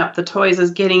picking up the toys,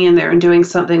 is getting in there and doing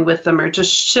something with them, or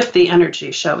just shift the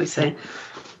energy, shall we say.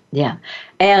 Yeah.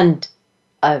 And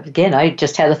again, I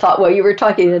just had a thought while you were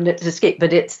talking and it escaped,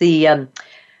 but it's the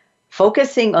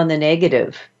focusing on the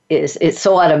negative. It's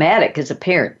so automatic as a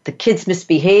parent. The kid's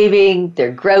misbehaving,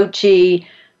 they're grouchy,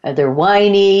 they're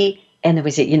whiny, and then we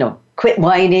say, quit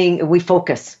whining. We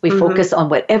focus. We focus on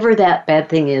whatever that bad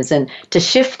thing is, and to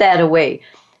shift that away.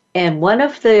 And one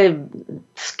of the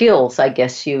skills, I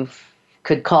guess you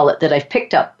could call it, that I've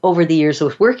picked up over the years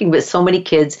with working with so many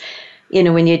kids,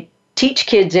 when you teach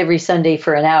kids every Sunday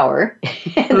for an hour,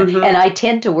 and I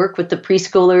tend to work with the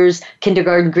preschoolers,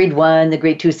 kindergarten, grade 1, the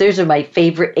grade 2s. Those are my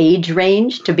favorite age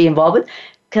range to be involved with,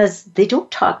 because they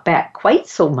don't talk back quite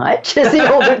so much as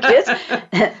the older kids.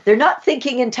 They're not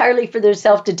thinking entirely for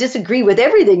themselves to disagree with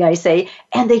everything I say,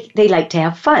 and they like to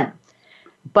have fun.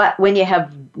 But when you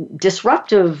have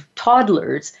disruptive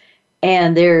toddlers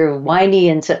and they're whiny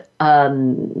and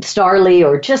snarly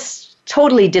or just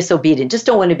totally disobedient, just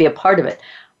don't want to be a part of it.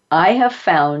 I have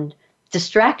found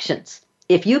distractions.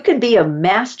 If you can be a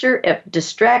master at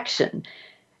distraction,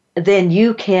 then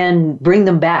you can bring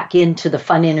them back into the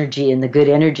fun energy and the good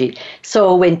energy.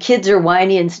 So when kids are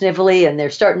whiny and snivelly and they're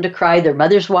starting to cry, their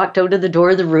mother's walked out of the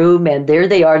door of the room and there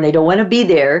they are and they don't want to be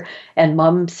there. And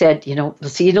mom said, we'll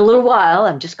see you in a little while.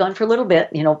 I'm just gone for a little bit,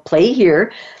 play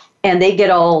here. And they get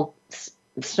all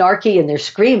snarky and they're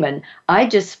screaming. I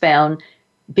just found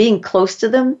being close to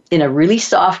them in a really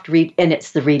soft and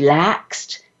it's the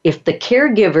relaxed. If the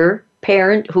caregiver,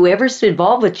 parent, whoever's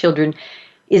involved with children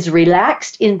is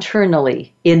relaxed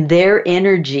internally in their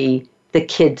energy, the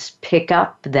kids pick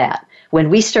up that. When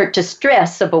we start to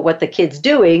stress about what the kid's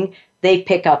doing, they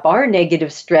pick up our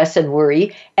negative stress and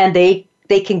worry, and they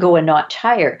can go a notch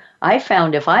higher. I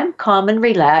found if I'm calm and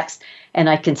relaxed and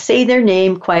I can say their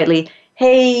name quietly,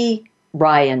 hey,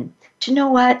 Ryan, do you know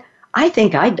what? I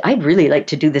think I'd really like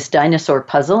to do this dinosaur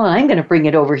puzzle, and I'm going to bring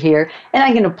it over here, and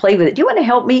I'm going to play with it. Do you want to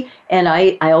help me? And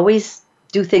I always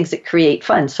do things that create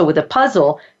fun. So with a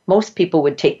puzzle, most people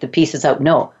would take the pieces out.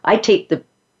 No, I take the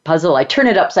puzzle, I turn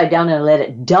it upside down and I let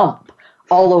it dump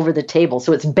all over the table.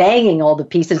 So it's banging all the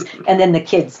pieces and then the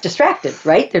kid's distracted,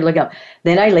 right? They're looking up.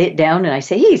 Then I lay it down and I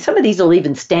say, hey, some of these will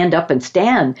even stand up and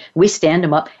stand. We stand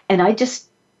them up. And I just,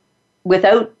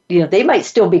 without, they might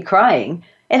still be crying.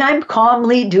 And I'm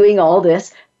calmly doing all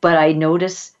this, but I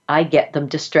notice I get them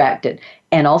distracted.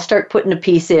 And I'll start putting a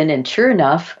piece in, and sure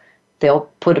enough, they'll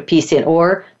put a piece in.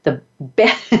 Or the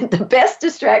best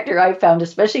distractor I found,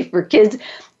 especially for kids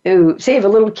who say have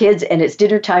little kids and it's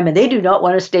dinner time and they do not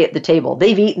want to stay at the table.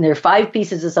 They've eaten their 5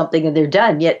 pieces of something and they're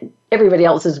done, yet everybody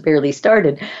else has barely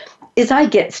started, is I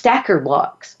get stacker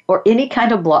blocks or any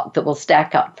kind of block that will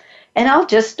stack up. And I'll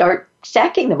just start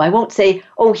stacking them. I won't say,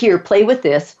 oh, here, play with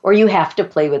this, or you have to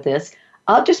play with this.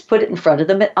 I'll just put it in front of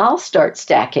them and I'll start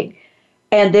stacking.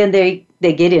 And then they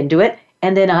get into it.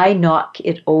 And then I knock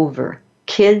it over.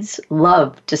 Kids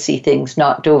love to see things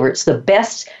knocked over. It's the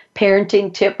best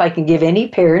parenting tip I can give any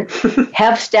parent.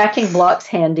 Have stacking blocks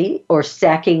handy, or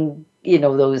stacking,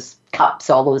 those cups,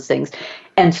 all those things,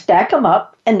 and stack them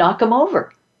up and knock them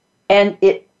over. And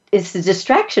it's the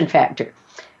distraction factor.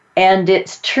 And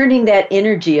it's turning that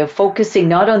energy of focusing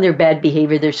not on their bad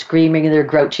behavior, they're screaming or they're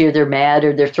grouchy or they're mad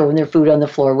or they're throwing their food on the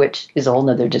floor, which is a whole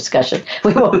nother discussion.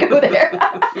 We won't go there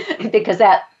because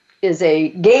that is a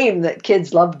game that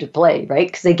kids love to play, right?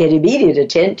 Because they get immediate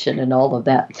attention and all of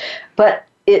that. But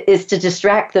it is to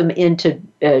distract them into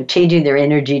changing their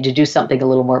energy to do something a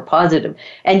little more positive.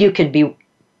 And you can be,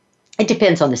 it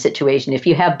depends on the situation. If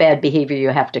you have bad behavior you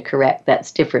have to correct,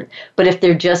 that's different. But if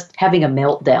they're just having a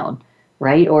meltdown,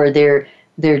 right? Or they're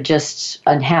just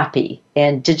unhappy,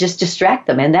 and to just distract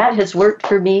them. And that has worked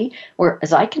for me,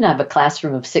 whereas I can have a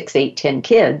classroom of 6, 8, 10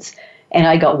 kids, and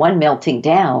I got one melting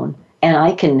down, and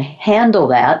I can handle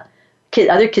that.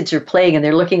 Other kids are playing, and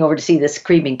they're looking over to see this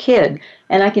screaming kid,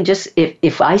 and I can just,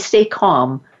 if I stay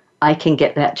calm, I can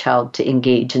get that child to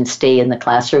engage and stay in the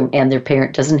classroom, and their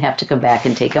parent doesn't have to come back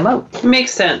and take them out.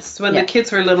 Makes sense. When the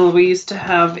kids were little, we used to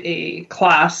have a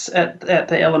class at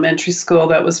the elementary school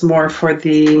that was more for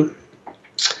the,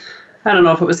 I don't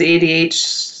know if it was the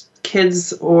ADH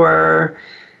kids or,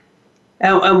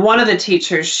 and one of the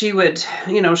teachers, she would,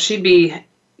 she'd be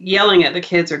yelling at the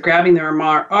kids or grabbing their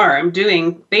arm,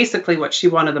 doing basically what she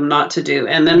wanted them not to do.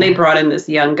 And then they brought in this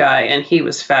young guy, and he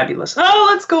was fabulous. Oh,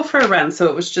 let's go for a run. So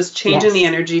it was just changing the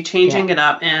energy, changing it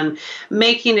up, and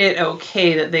making it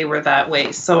okay that they were that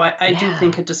way. So I do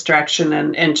think a distraction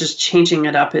and just changing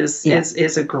it up is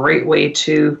a great way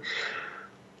to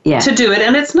do it.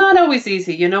 And it's not always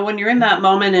easy. When you're in that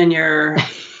moment and you're...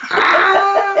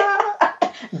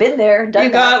 Been there, done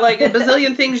you got like a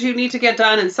bazillion things you need to get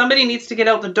done, and somebody needs to get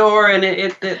out the door, and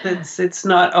it's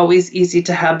not always easy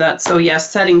to have that. So yes,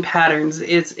 setting patterns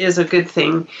is a good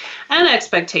thing, and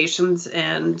expectations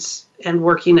and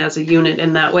working as a unit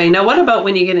in that way. Now, what about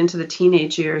when you get into the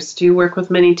teenage years? Do you work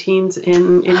with many teens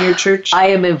in your church? I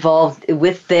am involved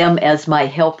with them as my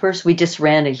helpers. We just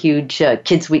ran a huge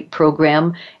Kids Week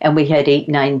program, and we had 8,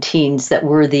 9 teens that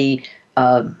were the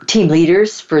team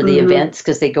leaders for the events,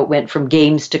 because they went from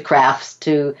games to crafts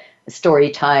to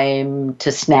story time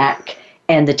to snack,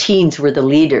 and the teens were the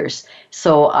leaders.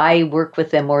 So I work with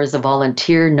them more as a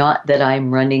volunteer, not that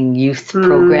I'm running youth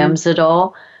programs at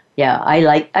all. Yeah, I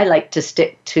like to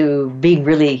stick to being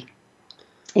really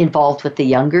involved with the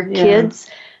younger kids,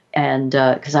 and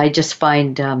because I just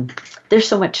find they're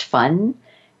so much fun,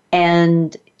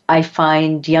 and I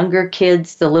find younger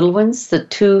kids, the little ones, the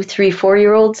 2, 3,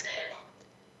 4-year-olds,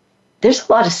 there's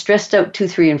a lot of stressed out 2,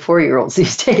 3, and 4-year-olds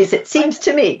these days, it seems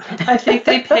to me. I think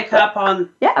they pick up on,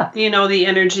 the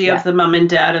energy of the mom and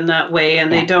dad in that way,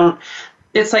 and they don't.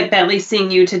 It's like Bentley seeing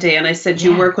you today, and I said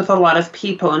you work with a lot of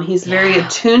people, and he's very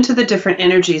attuned to the different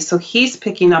energies, so he's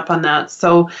picking up on that.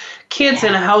 So kids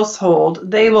in a household,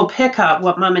 they will pick up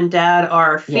what mom and dad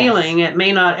are feeling. It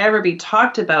may not ever be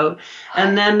talked about,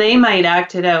 and then they might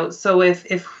act it out. So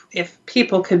if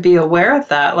people could be aware of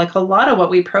that, like a lot of what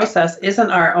we process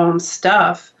isn't our own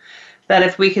stuff, that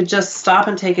if we could just stop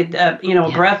and take a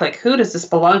breath, like who does this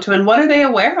belong to, and what are they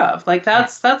aware of? Like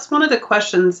that's one of the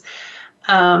questions.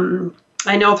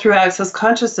 I know through Access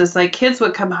Consciousness, like kids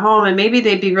would come home and maybe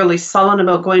they'd be really sullen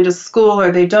about going to school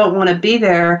or they don't want to be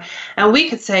there. And we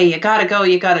could say, you got to go,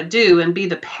 you got to do, and be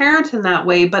the parent in that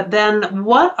way. But then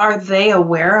what are they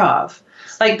aware of?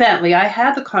 Like Bentley, I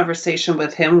had the conversation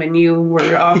with him when you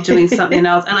were off doing something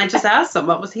else. And I just asked him,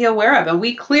 what was he aware of? And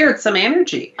we cleared some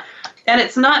energy. And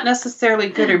it's not necessarily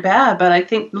good or bad, but I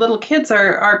think little kids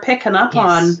are picking up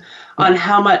on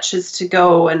how much is to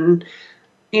go. And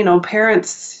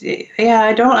parents,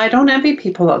 I don't envy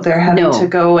people out there having to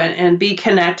go and be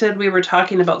connected. We were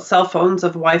talking about cell phones,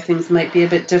 of why things might be a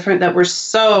bit different, that we're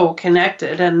so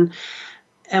connected, and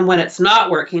when it's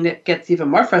not working, it gets even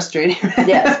more frustrating.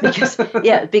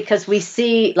 because we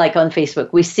see, like on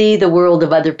Facebook, we see the world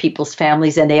of other people's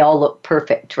families, and they all look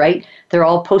perfect, right? They're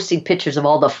all posting pictures of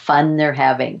all the fun they're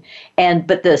having.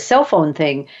 But the cell phone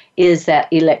thing is that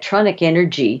electronic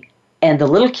energy. And the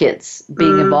little kids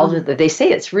being involved with it, they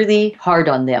say it's really hard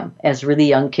on them as really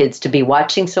young kids to be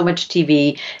watching so much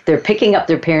TV. They're picking up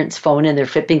their parents' phone and they're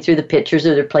flipping through the pictures,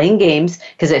 or they're playing games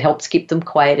because it helps keep them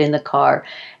quiet in the car.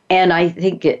 And I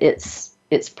think it's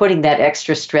putting that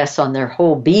extra stress on their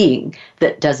whole being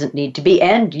that doesn't need to be.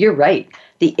 And you're right,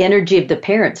 the energy of the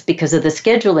parents because of the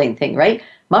scheduling thing, right?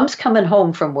 Mom's coming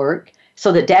home from work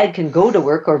so that dad can go to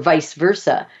work, or vice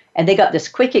versa. And they got this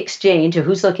quick exchange of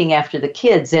who's looking after the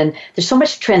kids. And there's so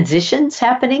much transitions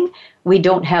happening. We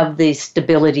don't have the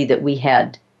stability that we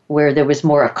had, where there was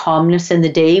more a calmness in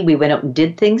the day. We went out and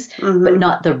did things, but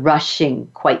not the rushing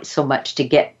quite so much to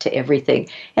get to everything.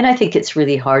 And I think it's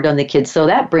really hard on the kids. So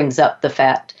that brings up the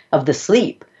fact of the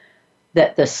sleep,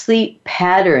 that the sleep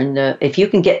pattern, if you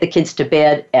can get the kids to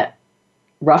bed at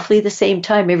roughly the same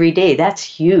time every day, that's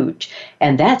huge.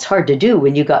 And that's hard to do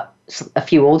when you got a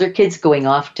few older kids going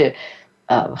off to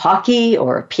hockey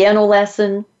or a piano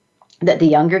lesson, that the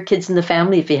younger kids in the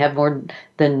family, if you have more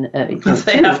than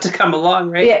they have to come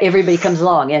along, right? Yeah, everybody comes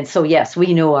along. And so, yes,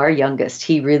 we know our youngest,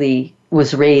 he really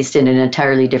was raised in an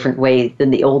entirely different way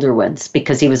than the older ones,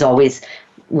 because he was always,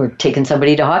 we're taking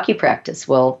somebody to hockey practice.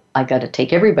 Well, I got to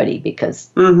take everybody because,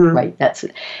 right, that's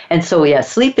it. And so, yeah,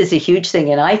 sleep is a huge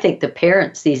thing. And I think the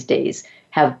parents these days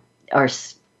are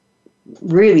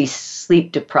really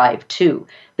sleep deprived too,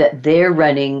 that they're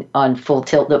running on full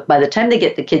tilt. By the time they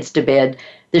get the kids to bed,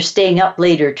 they're staying up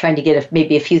later trying to get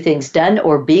maybe a few things done,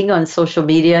 or being on social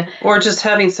media, or just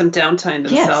having some downtime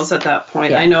themselves at that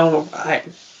point. I know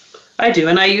I do,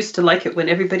 and I used to like it when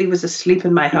everybody was asleep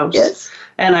in my house.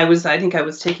 And I think I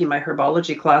was taking my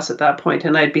herbology class at that point,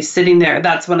 and I'd be sitting there.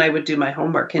 That's when I would do my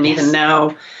homework. And even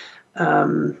now,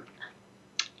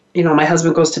 my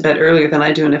husband goes to bed earlier than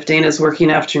I do, and if Dana's working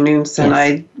afternoons, then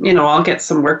I'll get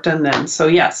some work done then. So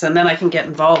yes, and then I can get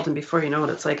involved, and before you know it,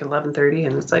 it's like 11:30,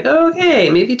 and it's like, okay,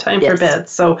 maybe time for bed.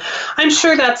 So I'm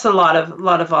sure that's a lot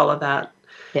of all of that.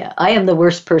 Yeah, I am the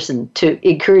worst person to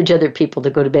encourage other people to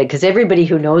go to bed, because everybody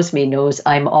who knows me knows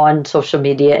I'm on social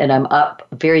media and I'm up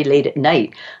very late at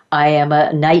night. I am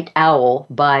a night owl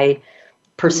by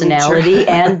personality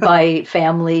and by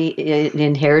family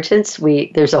inheritance.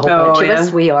 There's a whole bunch of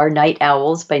us. We are night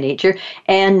owls by nature.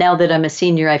 And now that I'm a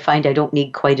senior, I find I don't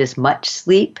need quite as much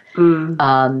sleep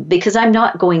because I'm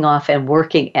not going off and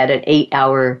working at an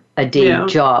 8-hour-a-day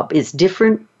job. It's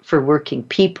different for working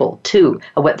people too,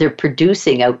 what they're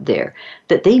producing out there,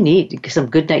 that they need some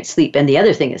good night's sleep. And the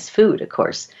other thing is food, of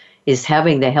course, is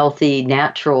having the healthy,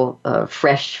 natural,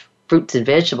 fresh fruits and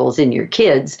vegetables in your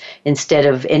kids instead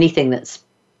of anything that's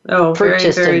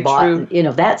purchased very, very and bought.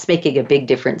 True. That's making a big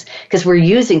difference, because we're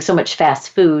using so much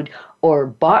fast food or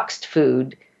boxed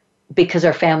food because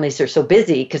our families are so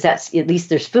busy, because that's, at least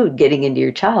there's food getting into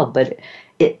your child, but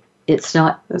it's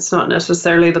not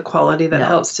necessarily the quality that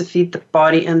helps to feed the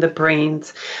body and the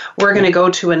brains. We're going to go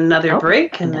to another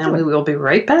break, and then we will be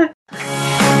right back.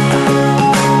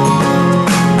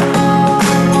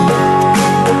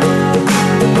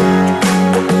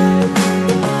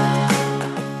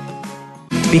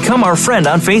 Become our friend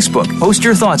on Facebook. Post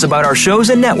your thoughts about our shows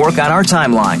and network on our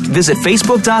timeline. Visit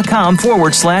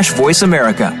facebook.com/Voice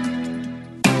America.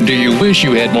 Do you wish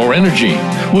you had more energy?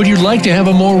 Would you like to have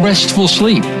a more restful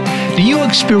sleep? Do you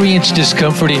experience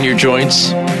discomfort in your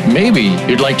joints? Maybe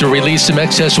you'd like to release some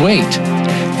excess weight.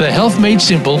 The Health Made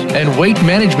Simple and Weight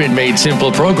Management Made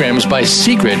Simple programs by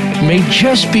Secret may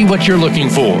just be what you're looking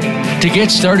for. To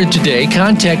get started today,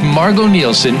 contact Margo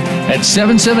Nielsen at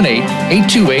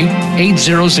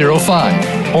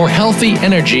 778-828-8005 or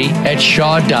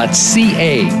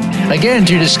healthyenergy@shaw.ca. Again,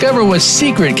 to discover what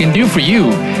Secret can do for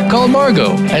you, call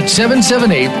Margo at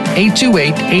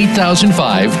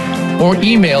 778-828-8005 or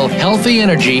email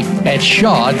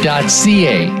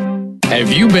healthyenergy@shaw.ca.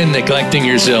 Have you been neglecting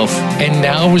yourself, and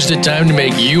now is the time to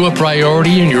make you a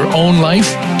priority in your own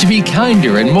life? To be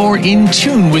kinder and more in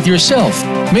tune with yourself.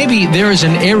 Maybe there is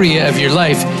an area of your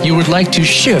life you would like to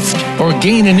shift or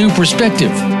gain a new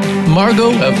perspective.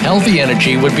 Margo of Healthy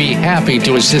Energy would be happy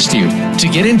to assist you. To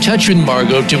get in touch with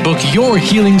Margo to book your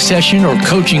healing session or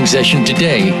coaching session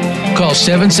today, call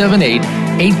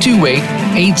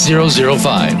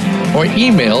 778-828-8005 or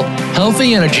email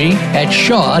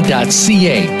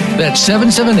healthyenergy@shaw.ca. That's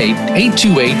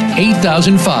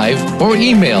 778-828-8005 or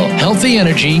email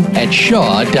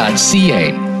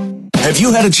healthyenergy@shaw.ca. Have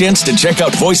you had a chance to check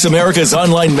out Voice America's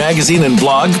online magazine and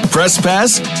blog, Press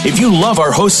Pass? If you love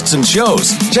our hosts and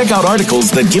shows, check out articles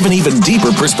that give an even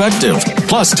deeper perspective.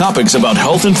 Plus topics about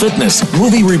health and fitness,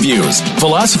 movie reviews,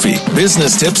 philosophy,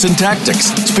 business tips and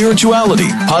tactics, spirituality,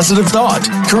 positive thought,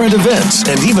 current events,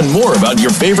 and even more about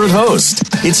your favorite host.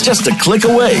 It's just a click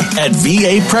away at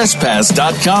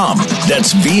vapresspass.com.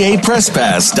 That's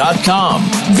vapresspass.com.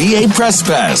 VA Press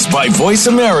Pass by Voice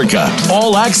America.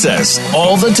 All access,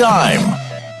 all the time.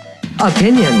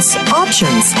 Opinions,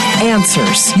 options,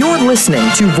 answers. You're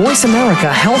listening to Voice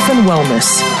America Health and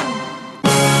Wellness.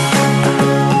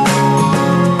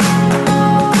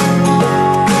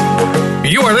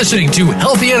 You are listening to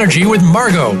Healthy Energy with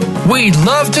Margo. We'd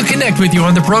love to connect with you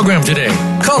on the program today.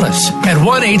 Call us at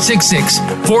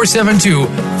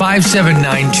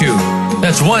 1-866-472-5792.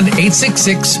 That's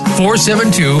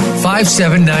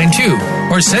 1-866-472-5792.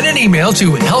 Or send an email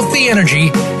to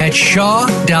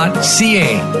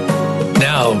healthyenergy@shaw.ca.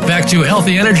 Now, back to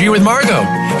Healthy Energy with Margo.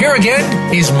 Here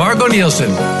again is Margo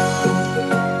Nielsen.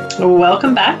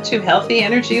 Welcome back to Healthy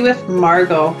Energy with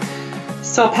Margo.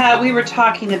 So, Pat, we were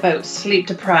talking about sleep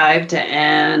deprived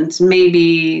and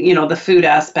maybe, the food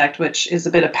aspect, which is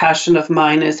a bit of passion of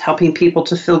mine, is helping people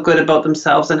to feel good about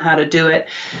themselves and how to do it.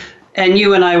 And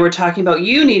you and I were talking about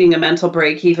you needing a mental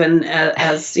break, even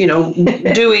as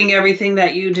doing everything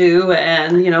that you do.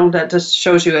 And, that just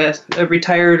shows you a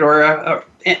retired or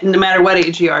no matter what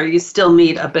age you are, you still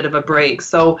need a bit of a break.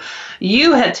 So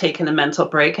you had taken a mental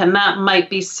break, and that might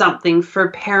be something for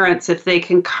parents if they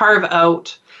can carve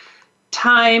out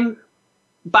time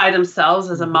by themselves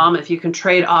as a mom, if you can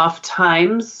trade off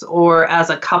times, or as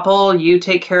a couple, you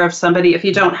take care of somebody. If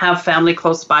you don't have family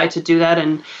close by to do that,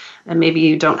 and maybe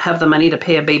you don't have the money to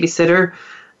pay a babysitter,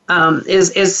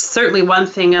 is certainly one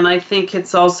thing. And I think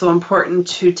it's also important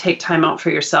to take time out for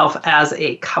yourself as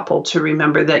a couple, to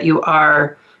remember that you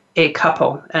are a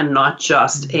couple and not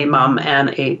just a mom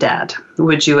and a dad.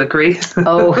 Would you agree?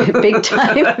 Oh, big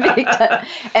time, big time.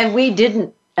 And we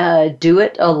didn't do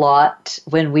it a lot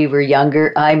when we were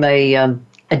younger. I'm a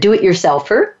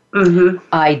do-it-yourselfer. Mm-hmm.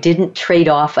 I didn't trade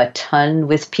off a ton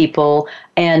with people,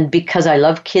 and because I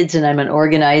love kids and I'm an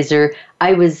organizer,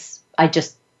 I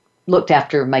just looked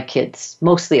after my kids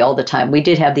mostly all the time. We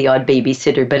did have the odd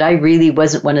babysitter, but I really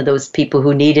wasn't one of those people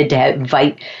who needed to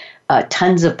invite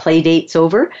tons of play dates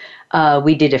over.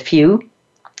 We did a few,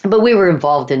 but we were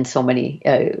involved in so many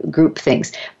group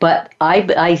things. But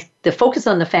the focus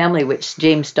on the family, which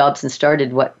James Dobson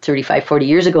started, 35, 40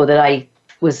 years ago, that I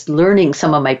was learning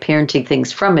some of my parenting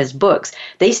things from his books,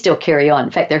 they still carry on.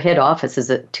 In fact, their head office is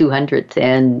at 200th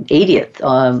and 80th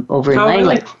over in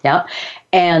Langley. Really? Yeah.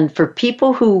 And for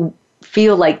people who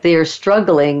feel like they're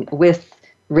struggling with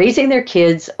raising their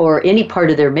kids or any part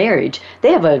of their marriage,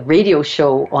 they have a radio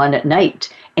show on at night.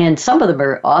 And some of them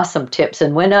are awesome tips.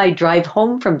 And when I drive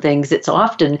home from things, it's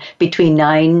often between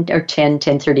 9 or 10,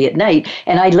 10:30 at night.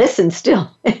 And I listen still.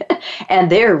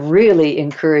 And they're really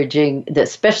encouraging,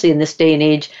 especially in this day and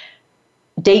age,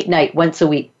 date night once a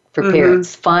week for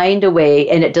parents. Find a way,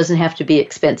 and it doesn't have to be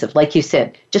expensive. Like you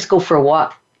said, just go for a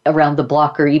walk around the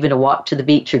block, or even a walk to the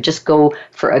beach, or just go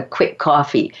for a quick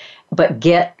coffee. But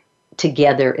get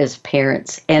together as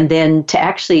parents, and then to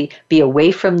actually be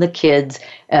away from the kids.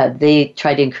 They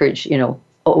try to encourage,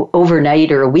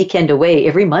 overnight or a weekend away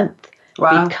every month.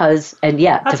 Wow. That's a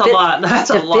lot. That's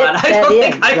a lot. I don't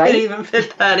think I could even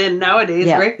fit that in nowadays,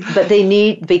 right? But they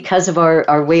need, because of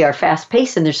our fast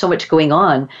pace, and there's so much going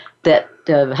on, that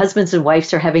husbands and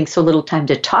wives are having so little time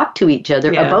to talk to each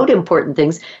other about important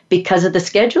things because of the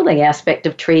scheduling aspect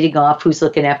of trading off who's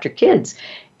looking after kids,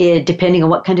 depending on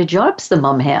what kind of jobs the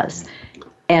mom has.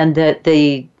 And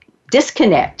the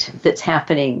disconnect that's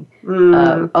happening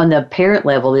on the parent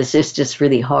level is just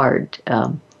really hard.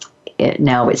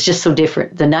 Now it's just so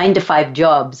different. The 9-to-5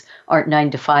 jobs aren't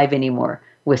 9-to-5 anymore.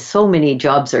 With so many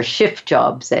jobs or shift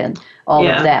jobs and all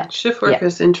of that. Shift work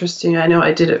is interesting. I know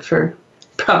I did it for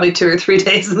probably 2 or 3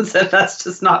 days and said that's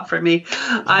just not for me.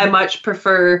 I much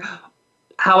prefer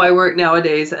how I work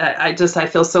nowadays. I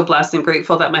feel so blessed and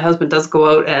grateful that my husband does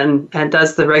go out and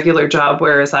does the regular job,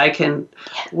 whereas I can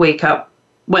wake up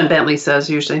when Bentley says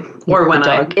usually, or when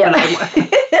I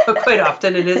quite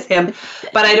often it is him.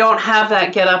 But I don't have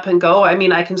that get up and go. I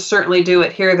mean, I can certainly do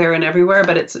it here, there, and everywhere,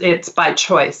 but it's by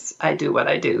choice. I do what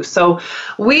I do. So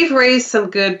we've raised some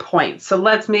good points. So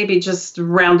let's maybe just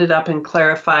round it up and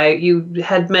clarify. You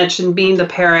had mentioned being the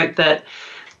parent that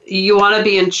you want to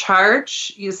be in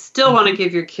charge. You still want to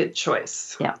give your kid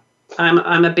choice. Yeah.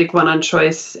 I'm a big one on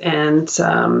choice. And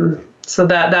so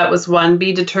that was one.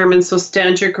 Be determined. So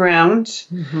stand your ground.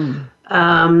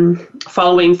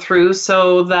 Following through,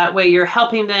 so that way you're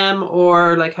helping them,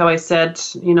 or like how I said,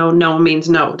 no means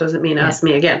no, doesn't mean ask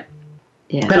me again.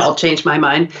 But I'll change my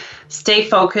mind. Stay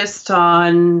focused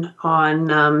on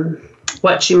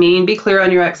what you mean. Be clear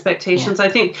on your expectations. I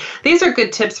think these are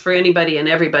good tips for anybody and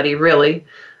everybody, really.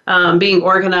 Being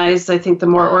organized, I think the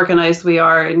more organized we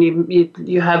are, and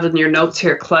you have in your notes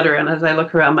here clutter, and as I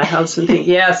look around my house and think,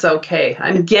 yes, okay,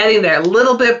 I'm getting there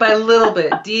little bit by little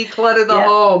bit, declutter the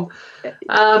home.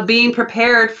 Being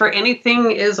prepared for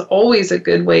anything is always a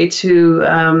good way to,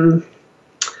 to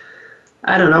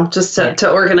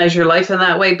organize your life in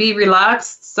that way. Be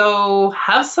relaxed. So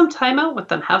have some time out with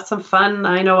them. Have some fun.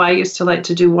 I know I used to like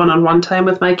to do one-on-one time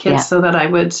with my kids so that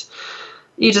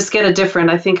you just get a different,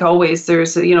 I think always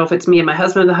there's, if it's me and my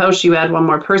husband in the house, you add one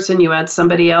more person, you add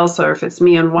somebody else, or if it's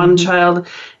me and one child,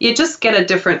 you just get a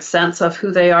different sense of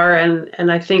who they are.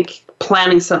 And I think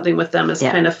planning something with them is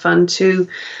kind of fun too.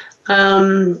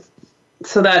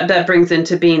 So that brings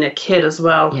into being a kid as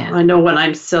well. Yeah. I know when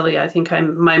I'm silly, I think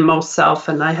I'm my most self,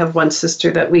 and I have one sister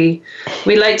that we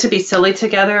like to be silly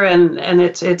together, and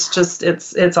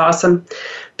it's awesome.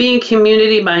 Being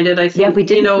community minded, I think. Yeah, we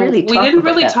didn't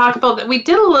really talk about that. We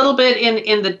did a little bit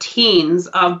in the teens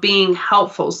of being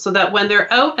helpful, so that when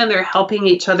they're out and they're helping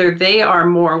each other, they are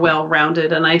more well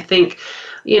rounded. And I think,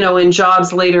 in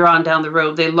jobs later on down the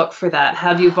road, they look for that.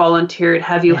 Have you volunteered?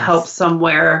 Have you helped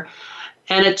somewhere?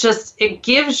 And it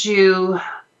gives you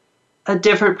a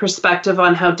different perspective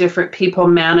on how different people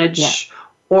manage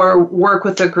or work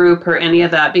with a group or any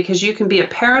of that, because you can be a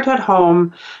parent at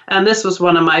home, and this was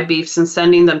one of my beefs in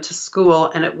sending them to school,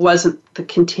 and it wasn't the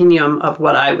continuum of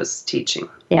what I was teaching.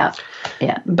 Yeah.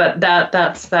 But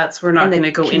that's we're not going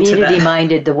to go into that. Community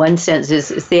minded, the one sense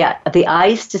is the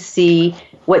eyes to see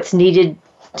what's needed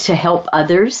to help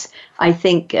others. I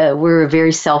think we're a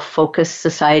very self-focused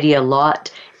society a lot.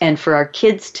 And for our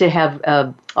kids to have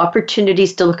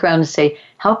opportunities to look around and say,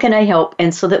 how can I help?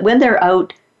 And so that when they're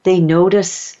out, they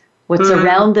notice what's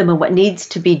around them and what needs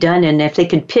to be done. And if they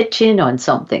can pitch in on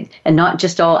something and not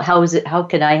just how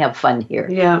can I have fun here?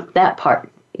 Yeah. That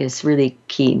part is really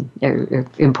key or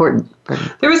important.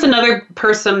 There was another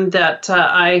person that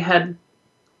I had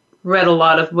read a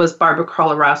lot of, was Barbara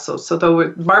Coloroso. So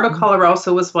Barbara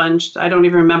Coloroso was one, I don't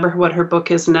even remember what her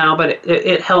book is now, but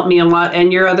it helped me a lot.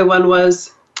 And your other one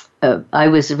was? I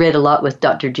read a lot with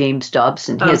Dr. James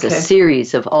Dobson. He has a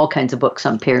series of all kinds of books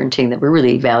on parenting that were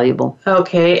really valuable.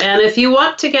 Okay, and if you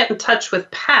want to get in touch with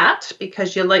Pat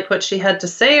because you like what she had to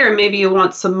say, or maybe you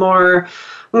want some more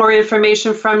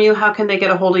information from you, how can they get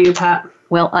a hold of you, Pat?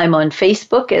 Well, I'm on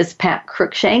Facebook as Pat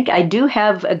Cruickshank. I do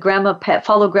have a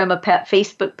Follow Grandma Pat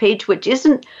Facebook page, which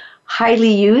isn't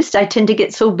highly used. I tend to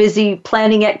get so busy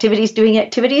planning activities, doing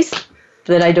activities,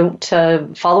 that I don't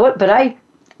follow it, but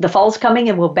the fall's coming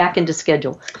and we're back into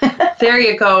schedule. There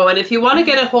you go. And if you want to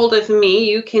get a hold of me,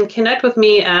 you can connect with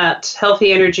me at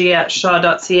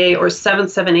healthyenergy@shaw.ca or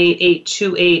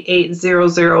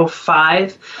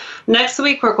 778-828-8005. Next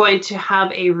week, we're going to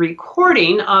have a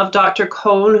recording of Dr.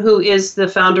 Cohn, who is the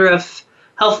founder of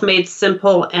Health Made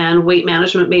Simple and Weight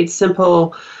Management Made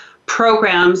Simple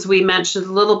programs. We mentioned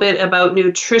a little bit about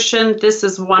nutrition. This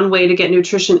is one way to get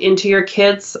nutrition into your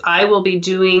kids. I will be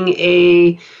doing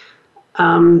a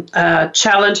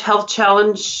health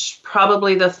challenge,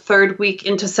 probably the third week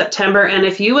into September. And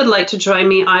if you would like to join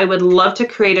me, I would love to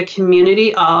create a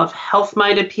community of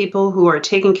health-minded people who are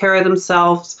taking care of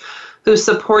themselves, who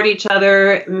support each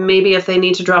other, maybe if they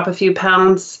need to drop a few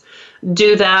pounds.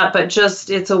 do that, but just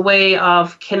it's a way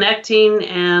of connecting,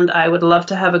 and I would love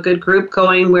to have a good group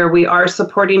going where we are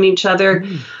supporting each other.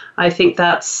 I think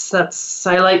that's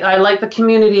I like the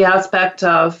community aspect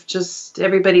of just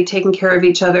everybody taking care of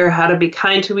each other, how to be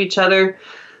kind to each other.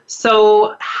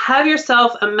 So have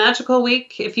yourself a magical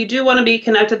week. If you do want to be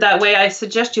connected that way, I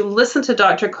suggest you listen to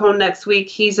Dr. Cohn next week.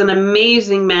 He's an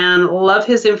amazing man. Love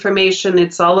his information.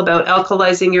 It's all about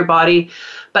alkalizing your body.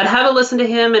 But have a listen to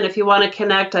him, and if you want to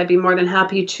connect, I'd be more than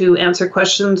happy to answer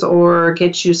questions or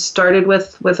get you started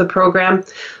with a program.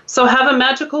 So have a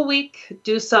magical week.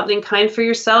 Do something kind for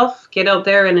yourself. Get out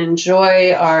there and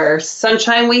enjoy our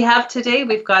sunshine we have today.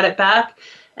 We've got it back.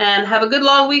 And have a good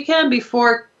long weekend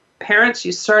before parents,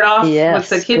 you start off with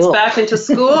the kids back into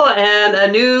school and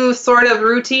a new sort of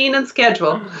routine and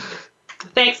schedule.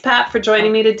 Thanks, Pat, for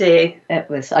joining me today.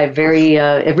 I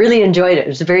really enjoyed it. It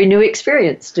was a very new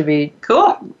experience to be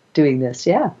doing this.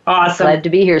 Yeah. Awesome. Glad to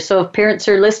be here. So if parents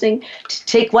are listening,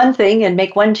 take one thing and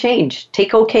make one change.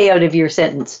 Take okay out of your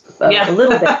sentence. A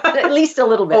little bit. At least a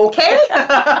little bit. Okay.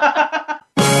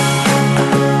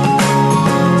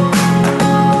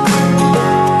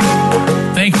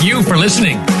 Thank you for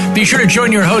listening. Be sure to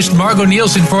join your host, Margo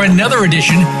Nielsen, for another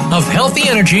edition of Healthy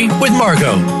Energy with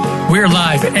Margo. We're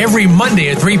live every Monday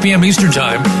at 3 p.m. Eastern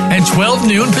Time and 12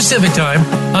 noon Pacific Time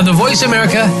on the Voice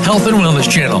America Health and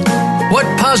Wellness Channel. What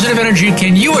positive energy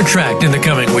can you attract in the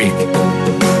coming week?